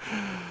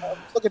 I'm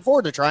looking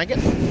forward to trying it.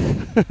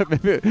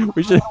 Maybe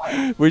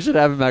we should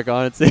have him back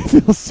on and see if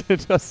he'll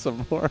send us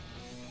some more.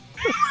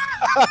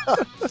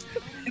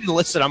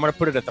 Listen, I'm going to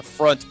put it at the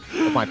front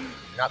of my,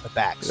 not the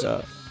back. So.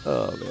 Yeah.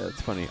 Oh man,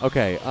 that's funny.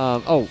 Okay.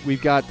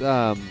 We've got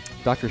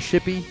Dr.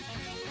 Shippey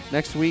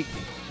next week.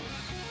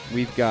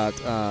 We've got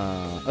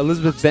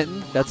Elizabeth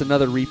Benton. That's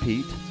another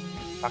repeat.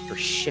 Dr.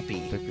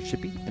 Shippey.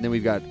 And then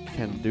we've got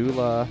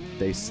Kendula,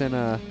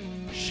 Desena,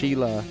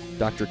 Sheila,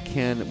 Dr.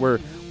 Ken.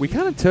 We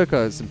kind of took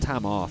some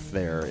time off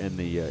there in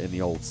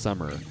the old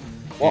summer.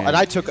 Well, and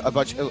I took a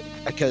bunch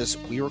because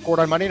we record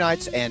on Monday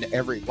nights, and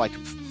every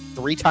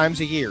 3 times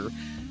a year,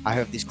 I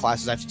have these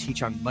classes I have to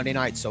teach on Monday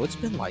nights. So it's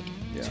been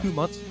 2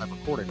 months since I've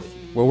recorded with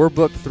you. Well, we're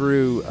booked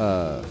through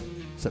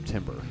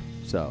September.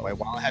 So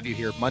while I have you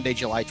here, Monday,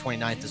 July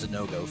 29th is a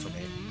no-go for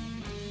me.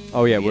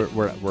 Oh yeah,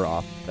 we're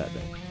off that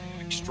day.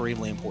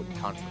 extremely important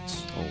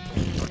conference.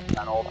 Oh,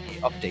 Got all the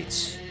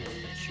updates.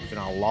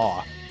 Juvenile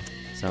law.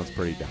 sounds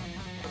pretty dumb.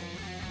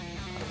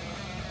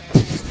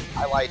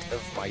 Highlight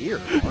of my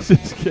year.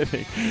 Just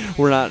kidding.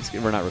 We're not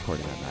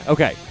recording that night.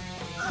 Okay.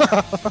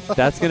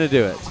 That's going to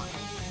do it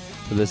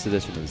for this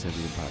edition of the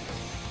Simply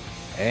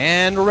Podcast.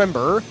 And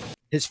remember,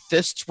 his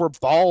fists were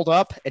balled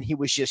up and he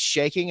was just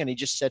shaking and he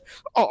just said,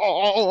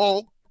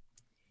 oh,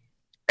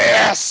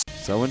 yes.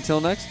 So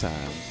until next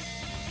time.